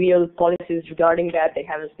are real policies regarding that. They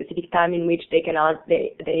have a specific time in which they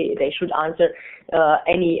should answer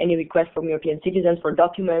any request from European citizens for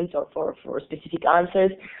documents or for specific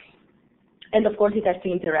answers. And of course, it has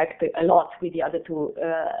to interact a lot with the other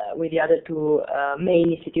two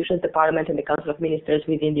main institutions, the Parliament and the Council of Ministers,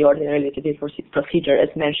 within the ordinary legislative procedure, as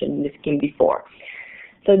mentioned in the scheme before.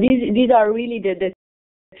 So these are really the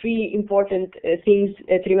three important things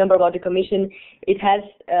to remember about the Commission. It has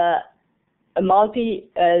a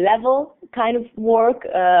multi-level kind of work,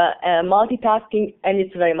 multitasking, and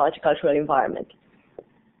it's a very multicultural environment.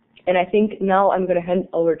 And I think now I'm going to hand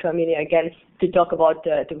over to Amelia again to talk about,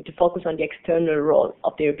 to focus on the external role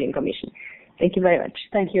of the European Commission. Thank you very much.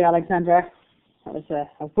 Thank you, Alexandra. That was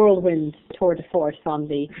a whirlwind tour de force on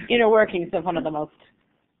the inner workings of one of the most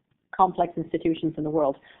complex institutions in the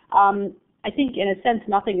world. I think, in a sense,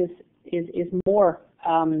 nothing is more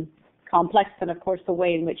complex than, of course, the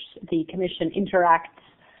way in which the Commission interacts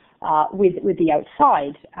with the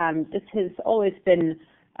outside. And this has always been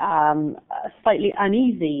a slightly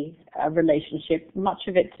uneasy relationship, much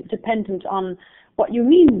of it dependent on what you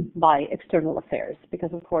mean by external affairs,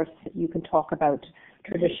 because, of course, you can talk about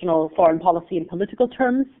traditional foreign policy in political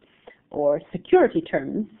terms or security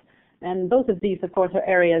terms. And both of these, of course, are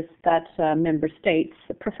areas that member states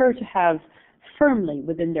prefer to have firmly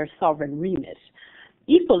within their sovereign remit.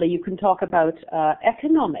 Equally, you can talk about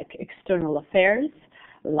economic external affairs,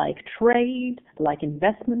 like trade, like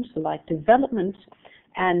investment, like development.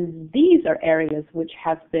 And these are areas which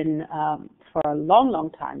have been, for a long,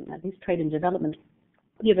 long time, at least trade and development,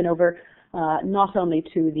 given over not only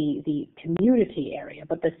to the community area,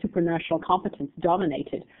 but the supranational competence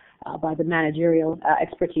dominated by the managerial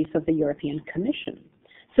expertise of the European Commission.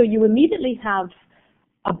 So you immediately have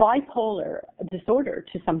a bipolar disorder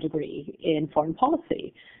to some degree in foreign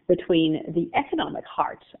policy between the economic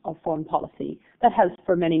heart of foreign policy that has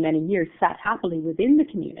for many, many years sat happily within the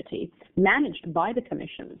community, managed by the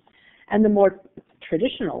Commission, and the more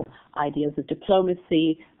traditional ideas of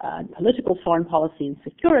diplomacy, political foreign policy and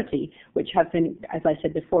security, which have been, as I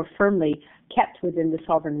said before, firmly kept within the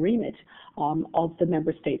sovereign remit of the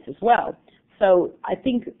member states as well. So I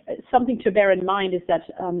think something to bear in mind is that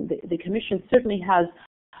the Commission certainly has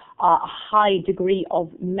a high degree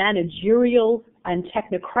of managerial and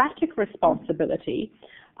technocratic responsibility,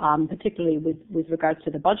 particularly with regards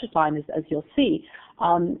to the budget line, as you'll see.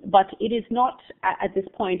 But it is not, at this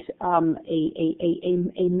point,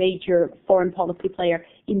 a major foreign policy player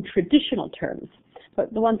in traditional terms.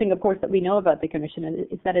 But the one thing, of course, that we know about the Commission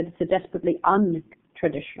is that it's a desperately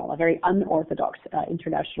untraditional, a very unorthodox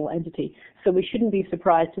international entity. So we shouldn't be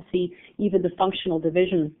surprised to see even the functional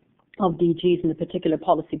division of DGs and the particular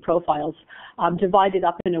policy profiles divided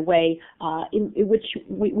up in a way in which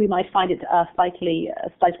we might find it slightly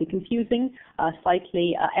confusing,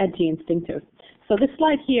 slightly anti-instinctive. So this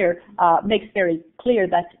slide here makes very clear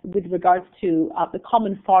that with regards to the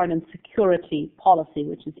common foreign and security policy,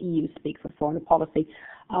 which is EU speak for foreign policy,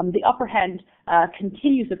 the upper hand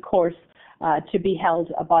continues, of course, to be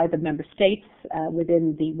held by the member states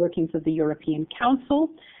within the workings of the European Council,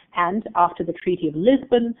 and after the Treaty of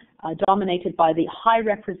Lisbon, dominated by the High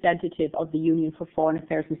Representative of the Union for Foreign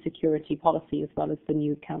Affairs and Security Policy, as well as the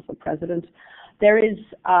new Council President. There is,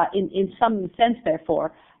 in some sense,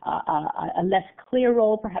 therefore, a less clear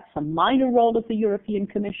role, perhaps a minor role of the European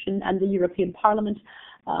Commission and the European Parliament.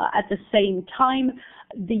 At the same time,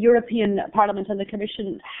 the European Parliament and the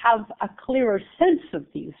Commission have a clearer sense of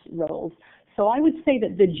these roles. So I would say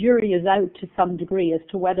that the jury is out to some degree as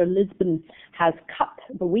to whether Lisbon has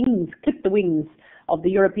clipped the wings of the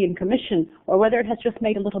European Commission, or whether it has just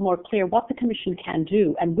made a little more clear what the Commission can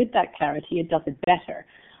do, and with that clarity it does it better.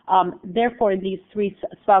 Therefore, in these three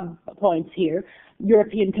sub-points here,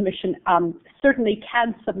 European Commission certainly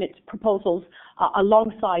can submit proposals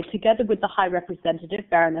alongside, together with the High Representative,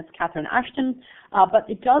 Baroness Catherine Ashton, but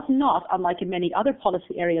it does not, unlike in many other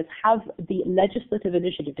policy areas, have the legislative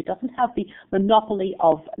initiative. It doesn't have the monopoly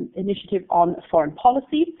of initiative on foreign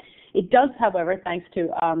policy. It does, however, thanks to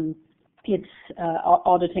its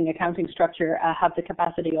auditing accounting structure, have the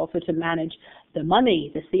capacity also to manage the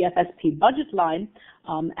money, the CFSP budget line,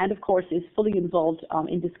 and of course is fully involved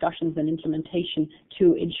in discussions and implementation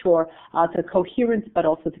to ensure the coherence but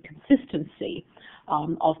also the consistency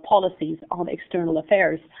of policies on external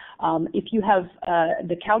affairs. If you have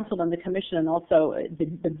the Council and the Commission and also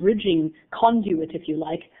the bridging conduit, if you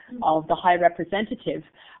like, of the High Representative,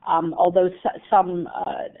 although some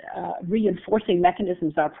reinforcing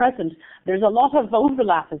mechanisms are present, there's a lot of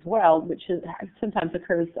overlap as well, which sometimes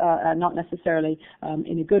occurs not necessarily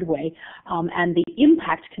in a good way, and the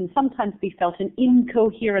impact can sometimes be felt in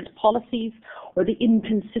incoherent policies or the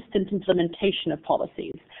inconsistent implementation of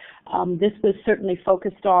policies. This was certainly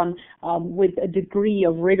focused on with a degree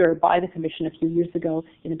of rigor by the Commission a few years ago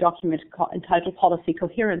in a document entitled Policy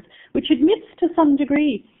Coherence, which admits to some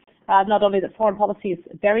degree not only that foreign policy is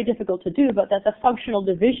very difficult to do, but that the functional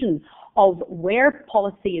division of where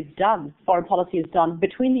policy is done, foreign policy is done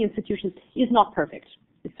between the institutions is not perfect.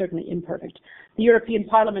 It's certainly imperfect. The European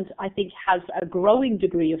Parliament, I think, has a growing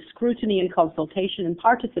degree of scrutiny and consultation and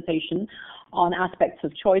participation on aspects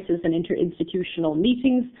of choices and interinstitutional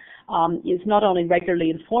meetings, is not only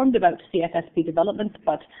regularly informed about CFSP developments,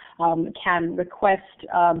 but can request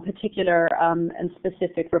particular and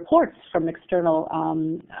specific reports from external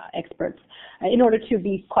experts in order to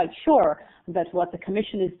be quite sure that what the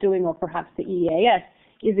Commission is doing, or perhaps the EEAS,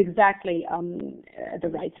 is exactly the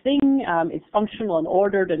right thing, is functional and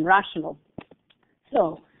ordered and rational.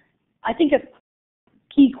 So I think a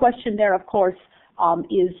key question there, of course,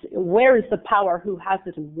 is where is the power, who has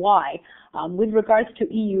it, and why? With regards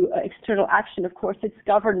to EU external action, of course, it's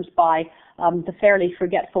governed by the fairly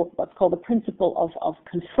forgetful, what's called the principle of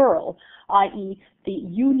conferral, i.e. the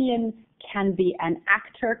Union can be an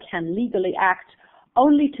actor, can legally act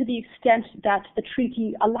only to the extent that the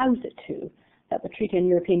treaty allows it to, that the Treaty on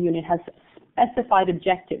European Union has specified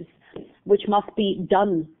objectives which must be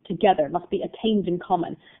done together, must be attained in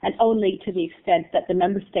common, and only to the extent that the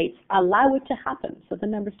member states allow it to happen. So the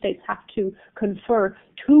member states have to confer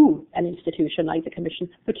to an institution like the Commission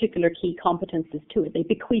particular key competences to it. They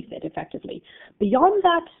bequeath it effectively. Beyond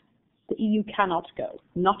that, the EU cannot go,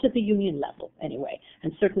 not at the Union level anyway,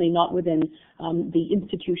 and certainly not within the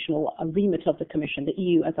institutional remit of the Commission. The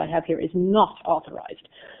EU, as I have here, is not authorized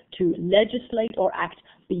to legislate or act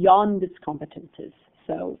beyond its competences.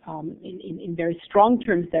 So in very strong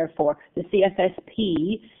terms, therefore, the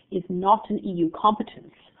CFSP is not an EU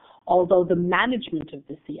competence, although the management of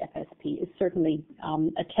the CFSP is certainly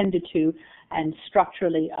attended to and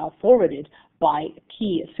structurally forwarded by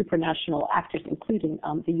key supranational actors, including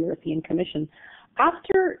the European Commission.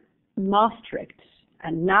 After Maastricht,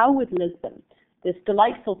 and now with Lisbon, this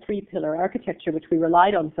delightful three-pillar architecture, which we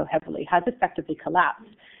relied on so heavily, has effectively collapsed.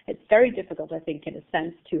 It's very difficult, I think, in a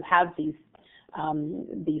sense, to have these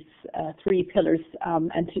three pillars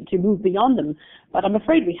and to move beyond them, but I'm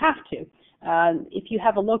afraid we have to. If you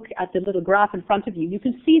have a look at the little graph in front of you, you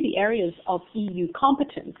can see the areas of EU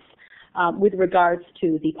competence with regards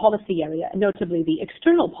to the policy area, notably the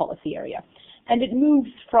external policy area. And it moves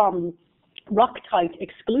from rock-tight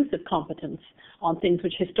exclusive competence on things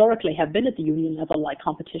which historically have been at the Union level, like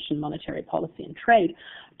competition, monetary policy, and trade,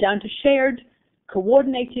 down to shared,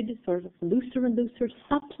 coordinated, sort of looser and looser,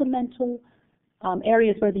 supplemental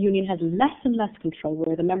areas where the Union has less and less control,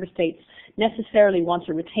 where the member states necessarily want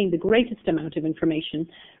to retain the greatest amount of information,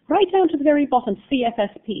 right down to the very bottom,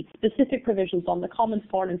 CFSP, specific provisions on the common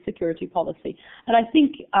foreign and security policy. And I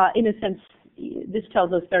think, in a sense, this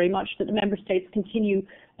tells us very much that the member states continue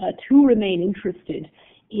to remain interested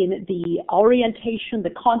in the orientation, the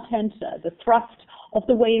content, the thrust of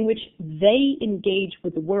the way in which they engage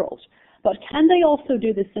with the world. But can they also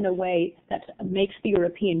do this in a way that makes the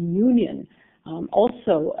European Union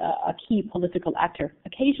also a key political actor?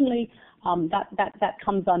 Occasionally, that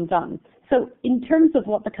comes undone. So in terms of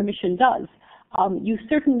what the Commission does, you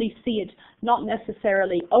certainly see it not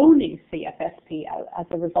necessarily owning CFSP as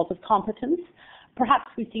a result of competence.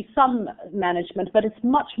 Perhaps we see some management, but it's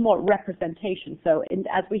much more representation. So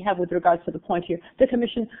as we have with regards to the point here, the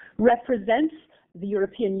Commission represents the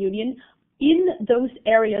European Union in those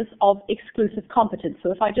areas of exclusive competence.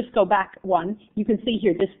 So if I just go back one, you can see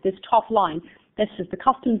here this top line. This is the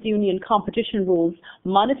customs union, competition rules,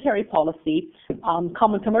 monetary policy,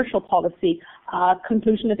 common commercial policy,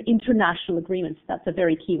 conclusion of international agreements. That's a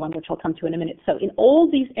very key one, which I'll come to in a minute. So in all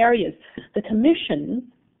these areas, the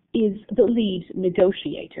Commission is the lead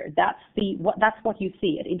negotiator. That's what you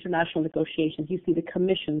see at international negotiations. You see the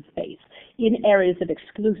Commission space in areas of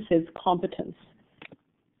exclusive competence.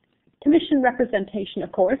 Commission representation,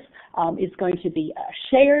 of course, is going to be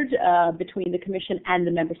shared between the Commission and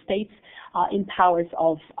the member states in powers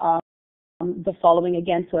of the following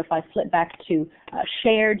again. So if I flip back to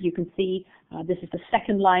shared, you can see this is the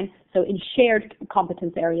second line. So in shared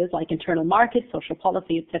competence areas like internal markets, social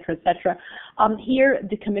policy, et cetera, here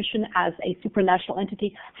the Commission as a supranational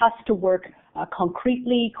entity has to work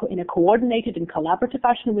concretely in a coordinated and collaborative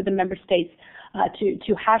fashion with the member states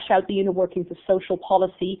to hash out the inner workings of social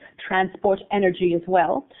policy, transport, energy as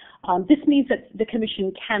well. This means that the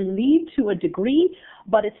Commission can lead to a degree,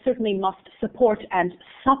 but it certainly must support and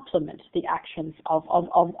supplement the actions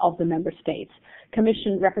of the member states.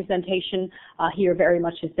 Commission representation here very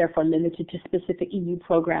much is therefore limited to specific EU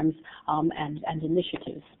programs and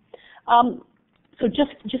initiatives. So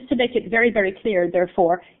just to make it very, very clear,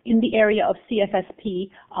 therefore, in the area of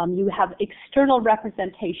CFSP, you have external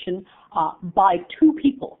representation by two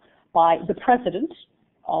people, by the President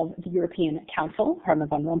of the European Council, Herman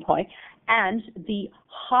Van Rompuy, and the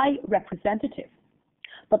High Representative.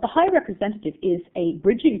 But the High Representative is a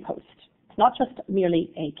bridging post. It's not just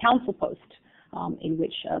merely a council post in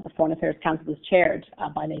which the Foreign Affairs Council is chaired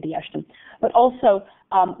by Lady Ashton, but also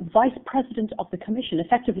Vice President of the Commission,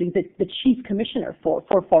 effectively the Chief Commissioner for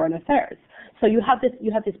Foreign Affairs. So you have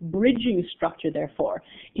this bridging structure, therefore,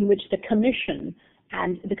 in which the Commission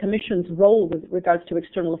and the Commission's role with regards to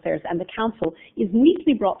external affairs and the Council is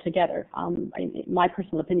neatly brought together. My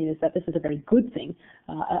personal opinion is that this is a very good thing,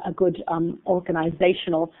 a good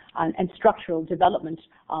organizational and structural development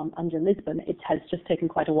under Lisbon. It has just taken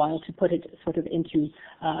quite a while to put it sort of into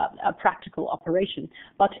a practical operation.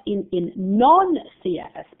 But in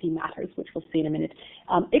non-CFSP matters, which we'll see in a minute,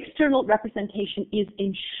 external representation is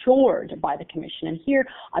ensured by the Commission. And here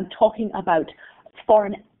I'm talking about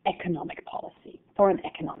foreign economic policy,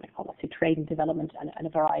 trade and development, and a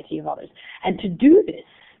variety of others. And to do this,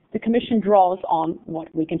 the Commission draws on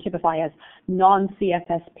what we can typify as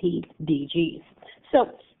non-CFSP DGs.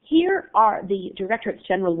 So here are the Directorates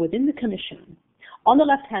General within the Commission. On the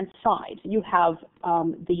left-hand side, you have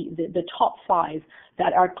the top 5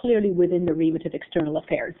 that are clearly within the remit of external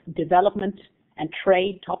affairs. Development and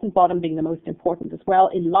trade, top and bottom being the most important as well.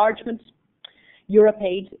 Enlargement, Europe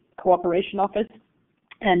Aid, Cooperation Office,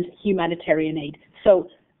 and humanitarian aid. So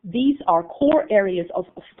these are core areas of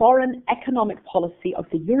foreign economic policy of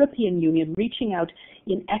the European Union, reaching out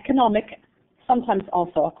in economic, sometimes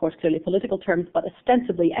also, of course, clearly political terms, but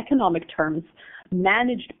ostensibly economic terms,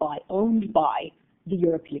 managed by, owned by the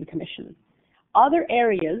European Commission. Other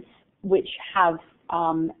areas which have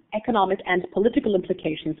economic and political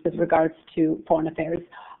implications with regards to foreign affairs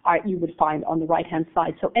you would find on the right-hand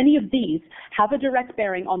side. So any of these have a direct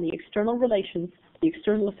bearing on the external relations, the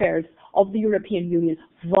external affairs of the European Union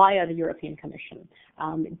via the European Commission.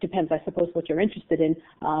 It depends, I suppose, what you're interested in,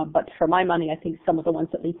 but for my money, I think some of the ones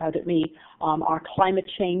that leap out at me are climate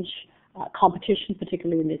change, competition,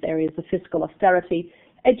 particularly in these areas of fiscal austerity,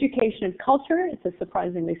 education and culture. It's a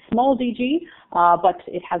surprisingly small DG, but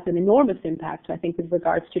it has an enormous impact, I think, with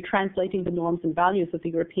regards to translating the norms and values of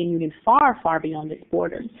the European Union far, far beyond its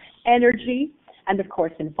borders. Energy, and of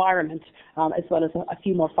course environment, as well as a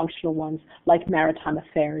few more functional ones like maritime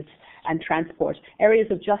affairs and transport. Areas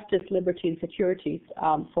of justice, liberty and security,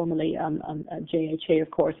 formerly JHA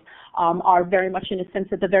of course, are very much in a sense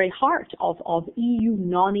at the very heart of EU,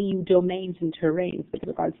 non-EU domains and terrains with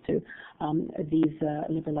regards to these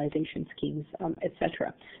liberalization schemes,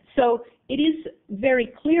 etc. So it is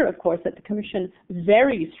very clear, of course, that the Commission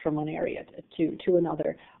varies from one area to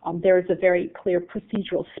another. There is a very clear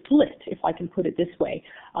procedural split, if I can put it this way,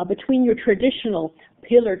 between your traditional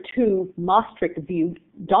Pillar 2 Maastricht view,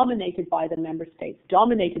 dominated by the member states,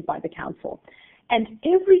 dominated by the Council, and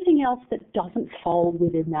everything else that doesn't fall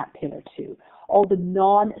within that Pillar 2, all the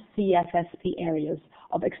non-CFSP areas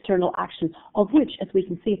of external action, of which, as we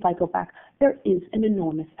can see if I go back, there is an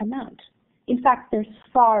enormous amount. In fact, there's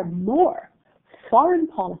far more foreign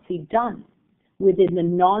policy done within the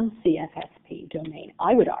non-CFSP domain,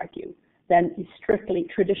 I would argue, than strictly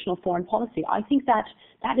traditional foreign policy. I think that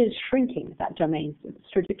is shrinking, that domain,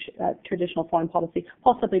 traditional foreign policy,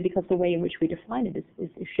 possibly because the way in which we define it is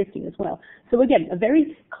shifting as well. So again, a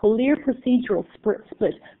very clear procedural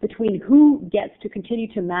split between who gets to continue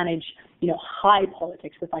to manage, high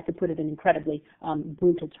politics, if I could put it in incredibly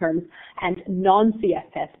brutal terms, and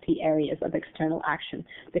non-CFSP areas of external action.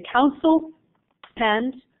 The Council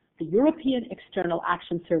and the European External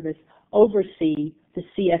Action Service oversee the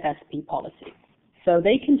CFSP policy. So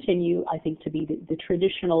they continue, I think, to be the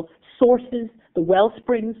traditional sources, the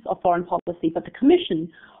wellsprings of foreign policy, but the Commission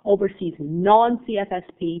oversees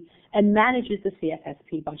non-CFSP and manages the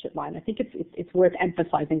CFSP budget line. I think it's worth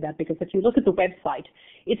emphasizing that, because if you look at the website,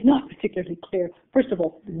 it's not particularly clear, first of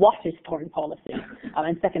all, what is foreign policy,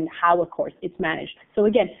 and second, how, of course, it's managed. So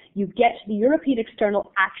again, you get the European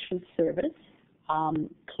External Action Service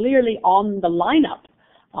clearly on the lineup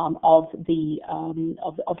of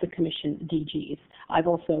the Commission DGs. I've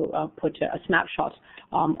also put a snapshot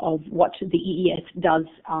of what the EES does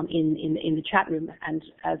in the chat room, and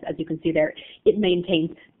as you can see there, it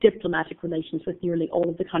maintains diplomatic relations with nearly all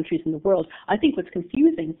of the countries in the world. I think what's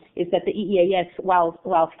confusing is that the EEAS,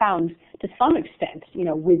 while found to some extent,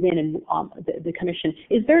 within the Commission,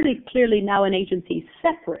 is very clearly now an agency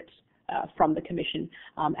separate from the Commission,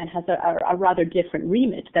 and has a rather different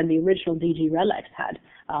remit than the original DG RELEX had,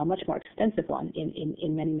 a much more extensive one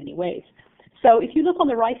in many, many ways. So if you look on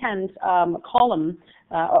the right-hand column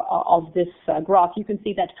of this graph, you can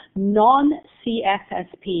see that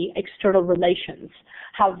non-CFSP external relations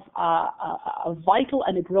have a vital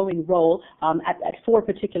and a growing role at 4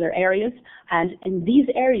 particular areas, and in these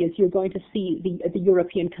areas you're going to see the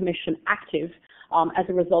European Commission active as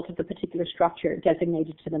a result of the particular structure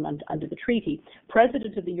designated to them under the treaty.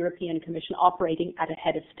 President of the European Commission operating at a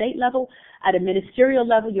head of state level. At a ministerial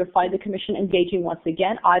level, you'll find the Commission engaging once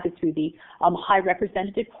again either through the High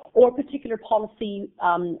Representative or particular policy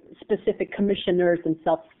specific commissioners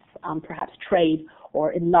themselves, perhaps trade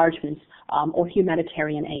or enlargement or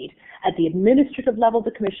humanitarian aid. At the administrative level,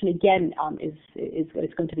 the Commission again is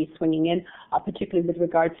going to be swinging in, particularly with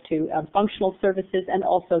regards to functional services and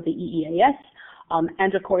also the EEAS.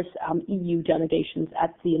 And of course, EU delegations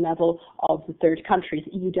at the level of the third countries,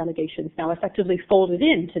 EU delegations now effectively folded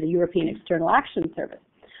into the European External Action Service.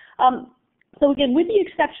 So again, with the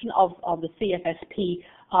exception of the CFSP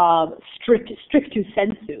stricto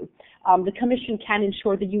sensu, the Commission can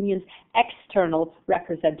ensure the Union's external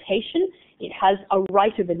representation. It has a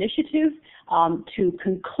right of initiative to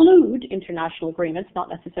conclude international agreements, not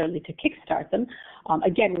necessarily to kickstart them,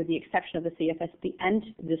 again, with the exception of the CFSP and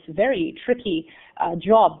this very tricky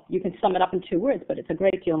job. You can sum it up in 2 words, but it's a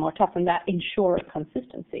great deal more tough than that: ensure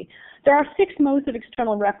consistency. There are 6 modes of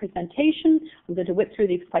external representation. I'm going to whip through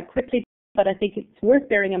these quite quickly, but I think it's worth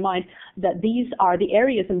bearing in mind that these are the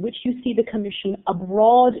areas in which you see the Commission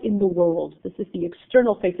abroad in the world. This is the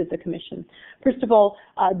external face of the Commission. First of all,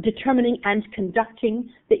 determining and conducting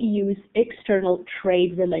the EU's external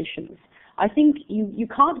trade relations. I think you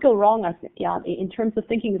can't go wrong in terms of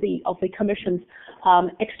thinking of the Commission's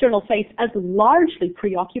external face as largely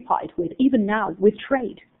preoccupied with, even now, with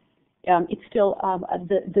trade. It's still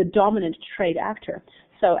the dominant trade actor.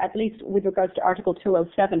 So at least with regards to Article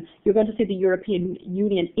 207, you're going to see the European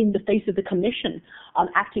Union in the face of the Commission,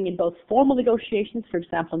 acting in both formal negotiations, for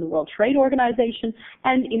example, in the World Trade Organization,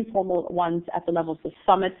 and informal ones at the levels of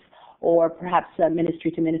summits or perhaps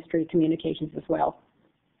ministry-to-ministry communications as well.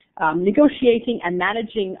 Negotiating and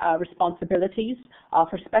managing responsibilities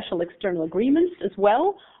for special external agreements as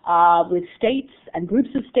well, with states and groups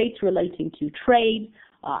of states relating to trade,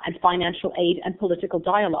 and financial aid and political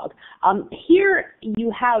dialogue. Here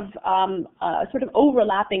you have sort of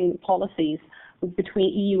overlapping policies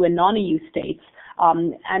between EU and non-EU states,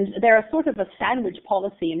 and they're a sort of a sandwich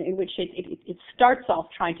policy in which it starts off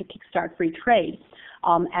trying to kickstart free trade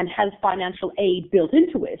and has financial aid built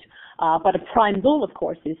into it. But a prime goal, of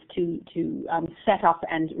course, is to set up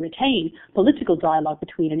and retain political dialogue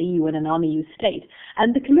between an EU and a non-EU state.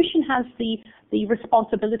 And the Commission has the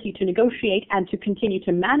responsibility to negotiate and to continue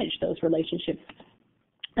to manage those relationships.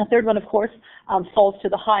 The third one, of course, falls to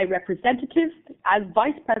the High Representative. As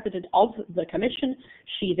Vice President of the Commission,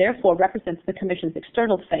 she therefore represents the Commission's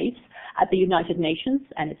external face at the United Nations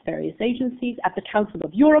and its various agencies, at the Council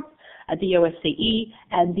of Europe, at the OSCE,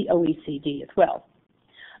 and the OECD as well.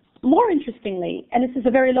 More interestingly, and this is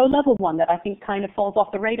a very low-level one that I think kind of falls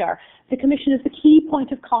off the radar, the Commission is the key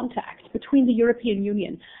point of contact between the European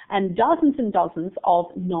Union and dozens of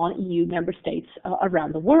non-EU member states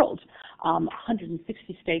around the world.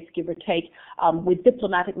 160 states, give or take, with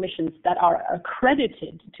diplomatic missions that are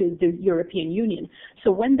accredited to the European Union.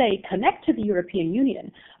 So when they connect to the European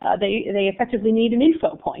Union, they effectively need an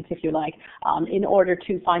info point, if you like, in order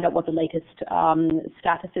to find out what the latest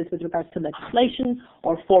status is with regards to legislation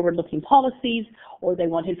or forward-looking policies, or they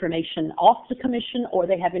want information off the Commission, or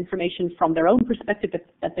they have information from their own perspective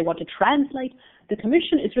that they want to translate. The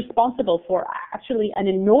Commission is responsible for actually an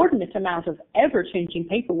inordinate amount of ever-changing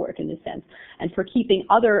paperwork in this sense, and for keeping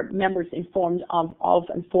other members informed of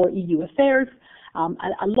and for EU affairs.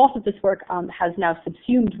 A lot of this work has now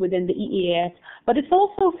subsumed within the EEAS, but it's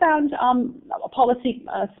also found a policy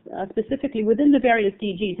specifically within the various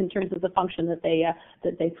DGs in terms of the function that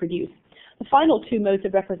they produce. The final 2 modes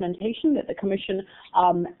of representation that the Commission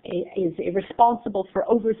is responsible for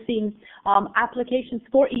overseeing applications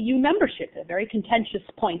for EU membership, a very contentious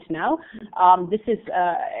point now. This is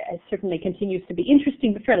certainly continues to be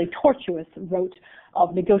interesting but fairly tortuous route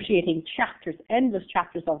of negotiating chapters, endless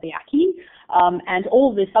chapters of the acquis, and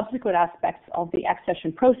all the subsequent aspects of the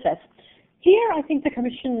accession process. Here, I think the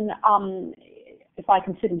Commission, if I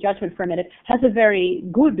can sit in judgment for a minute, has a very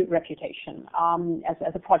good reputation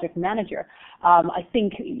as a project manager. I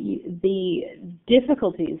think the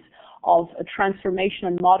difficulties of transformation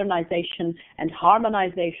and modernization and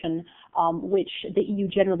harmonization, which the EU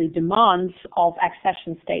generally demands of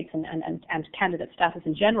accession states and candidate status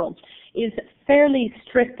in general, is fairly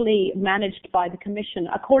strictly managed by the Commission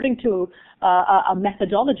according to a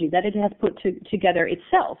methodology that it has put together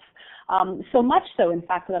itself. So much so, in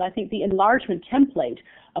fact, that I think the enlargement template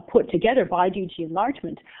put together by DG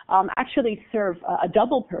Enlargement actually serve a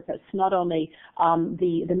double purpose, not only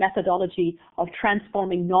the methodology of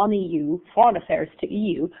transforming non-EU foreign affairs to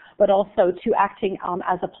EU, but also to acting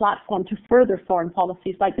as a platform to further foreign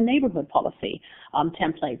policies like the neighbourhood policy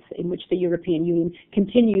templates, in which the European Union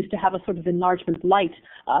continues to have a sort of enlargement light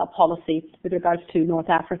policy with regards to North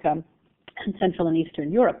Africa and Central and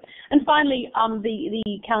Eastern Europe. And finally,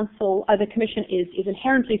 the Commission is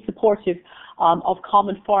inherently supportive of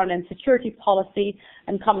common foreign and security policy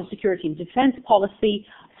and common security and defence policy,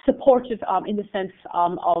 supportive in the sense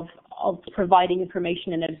of providing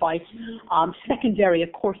information and advice, secondary,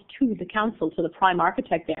 of course, to the Council, to the prime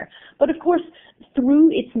architect there. But of course, through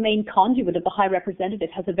its main conduit of the High Representative,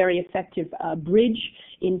 has a very effective bridge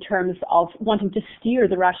in terms of wanting to steer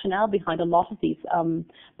the rationale behind a lot of these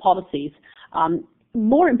policies.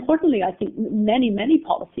 more importantly, I think many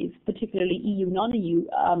policies, particularly EU, non-EU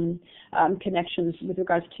connections with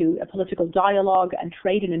regards to a political dialogue and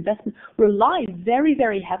trade and investment, rely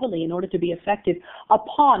very heavily in order to be effective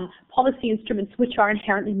upon policy instruments which are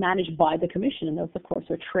inherently managed by the Commission, and those, of course,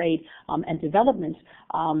 are trade and development.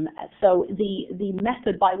 So the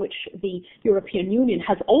method by which the European Union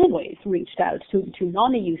has always reached out to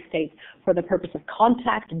non-EU states for the purpose of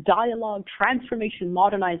contact, dialogue, transformation,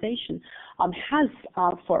 modernization, has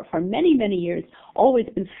for many years always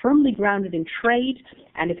been firmly grounded in trade,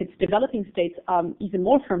 and if it's developing states, even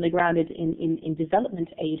more firmly grounded in development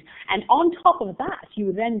aid. And on top of that,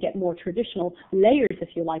 you then get more traditional layers, if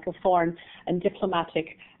you like, of foreign and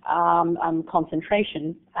diplomatic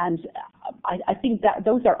concentration. And I think that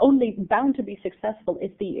those are only bound to be successful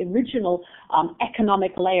if the original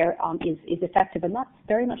economic layer is effective, and that's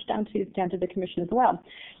very much down to the Commission as well.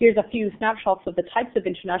 Here's a few snapshots of the types of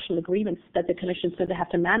international agreements that the Commission is going to have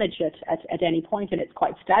to manage at any point, and it's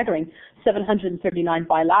quite staggering. 739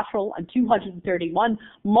 bilateral and 231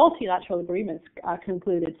 multilateral agreements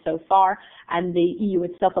concluded so far, and the EU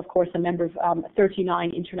itself, of course, a member of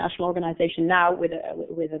 39 international organizations now with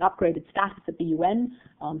an upgraded status at the UN,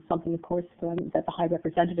 something, of course, that the High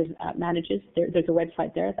Representative manages. There's a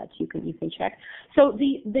website there that you can check. So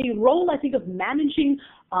the role, I think, of managing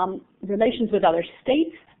relations with other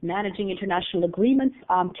states, managing international agreements,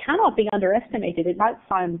 cannot be underestimated. It might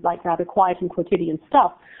sound like rather quiet and quotidian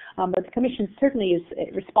stuff, but the Commission certainly is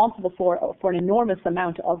responsible for an enormous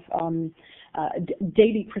amount of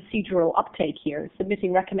daily procedural uptake here,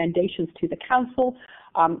 submitting recommendations to the Council,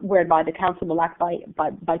 whereby the Council will act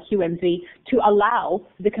by QMV to allow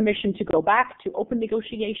the Commission to go back to open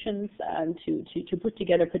negotiations, to put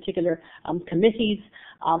together particular committees,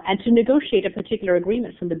 and to negotiate a particular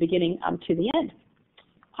agreement from the beginning to the end.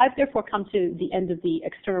 I've therefore come to the end of the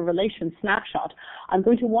external relations snapshot. I'm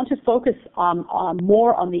going to want to focus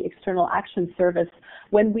more on the External Action Service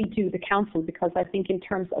when we do the Council, because I think in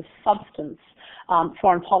terms of substance,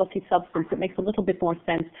 foreign policy substance, it makes a little bit more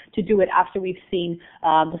sense to do it after we've seen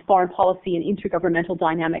the foreign policy and intergovernmental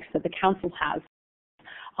dynamics that the Council has.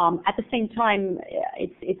 At the same time,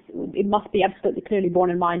 it must be absolutely clearly borne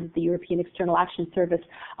in mind that the European External Action Service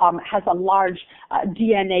has a large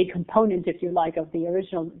DNA component, if you like, of the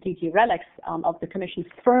original DG Relics of the Commission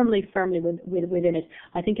firmly within it.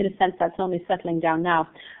 I think in a sense that's only settling down now.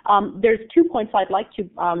 There's 2 points I'd like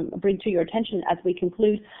to bring to your attention as we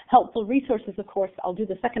conclude. Helpful resources, of course. I'll do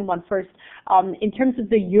the second one first. In terms of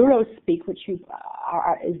the Eurospeak, which is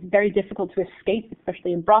very difficult to escape,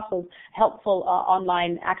 especially in Brussels, helpful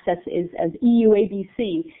online access is as EU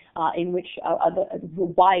ABC, in which a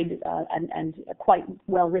wide and quite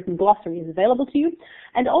well-written glossary is available to you,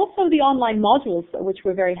 and also the online modules, which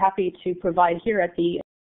we're very happy to provide here at the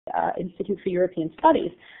Institute for European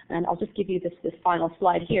Studies. And I'll just give you this final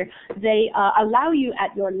slide here. They allow you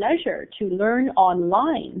at your leisure to learn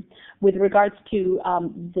online with regards to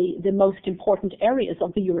the most important areas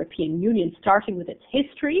of the European Union, starting with its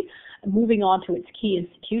history, moving on to its key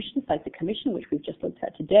institutions like the Commission, which we've just looked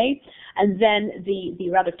at today, and then the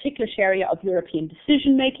rather ticklish area of European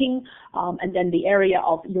decision making, and then the area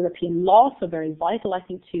of European law, so very vital, I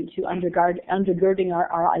think, to undergirding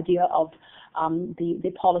our idea of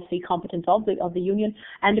the policy competence of the Union,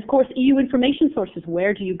 and of course EU information sources.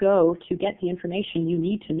 Where do you go to get the information you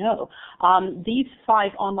need to know? These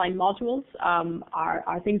 5 online modules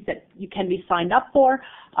are things that you can be signed up for.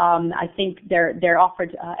 I think they're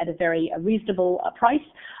offered at a very reasonable price.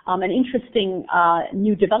 An interesting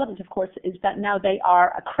new development, of course, is that now they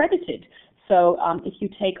are accredited. So if you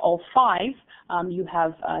take all 5, you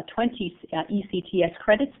have 20 ECTS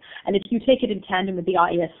credits, and if you take it in tandem with the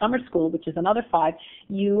IES Summer School, which is another 5,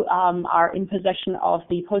 you are in possession of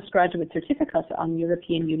the postgraduate certificate on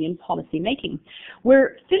European Union policy making.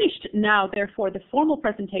 We're finished now, therefore, the formal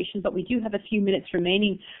presentation, but we do have a few minutes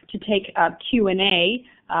remaining to take Q&A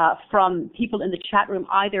from people in the chat room,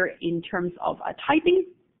 either in terms of typing,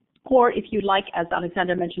 or if you'd like, as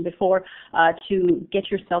Alexander mentioned before, to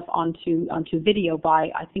get yourself onto video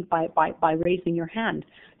by raising your hand.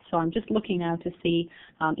 So I'm just looking now to see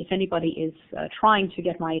if anybody is trying to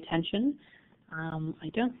get my attention.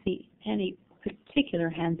 I don't see any particular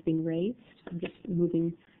hands being raised. I'm just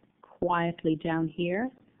moving quietly down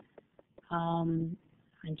here. I'm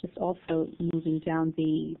just also moving down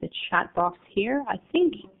the chat box here. I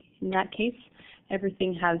think in that case,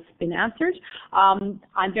 everything has been answered.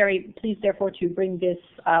 I'm very pleased, therefore, to bring this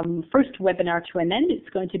first webinar to an end. It's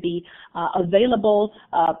going to be available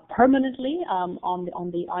permanently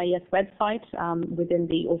on the IES website within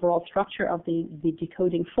the overall structure of the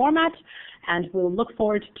decoding format, and we'll look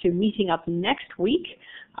forward to meeting up next week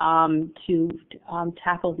to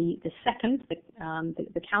tackle the second,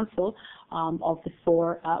 the council of the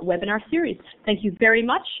 4 webinar series. Thank you very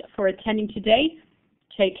much for attending today.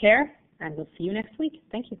 Take care, and we'll see you next week.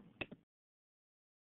 Thank you.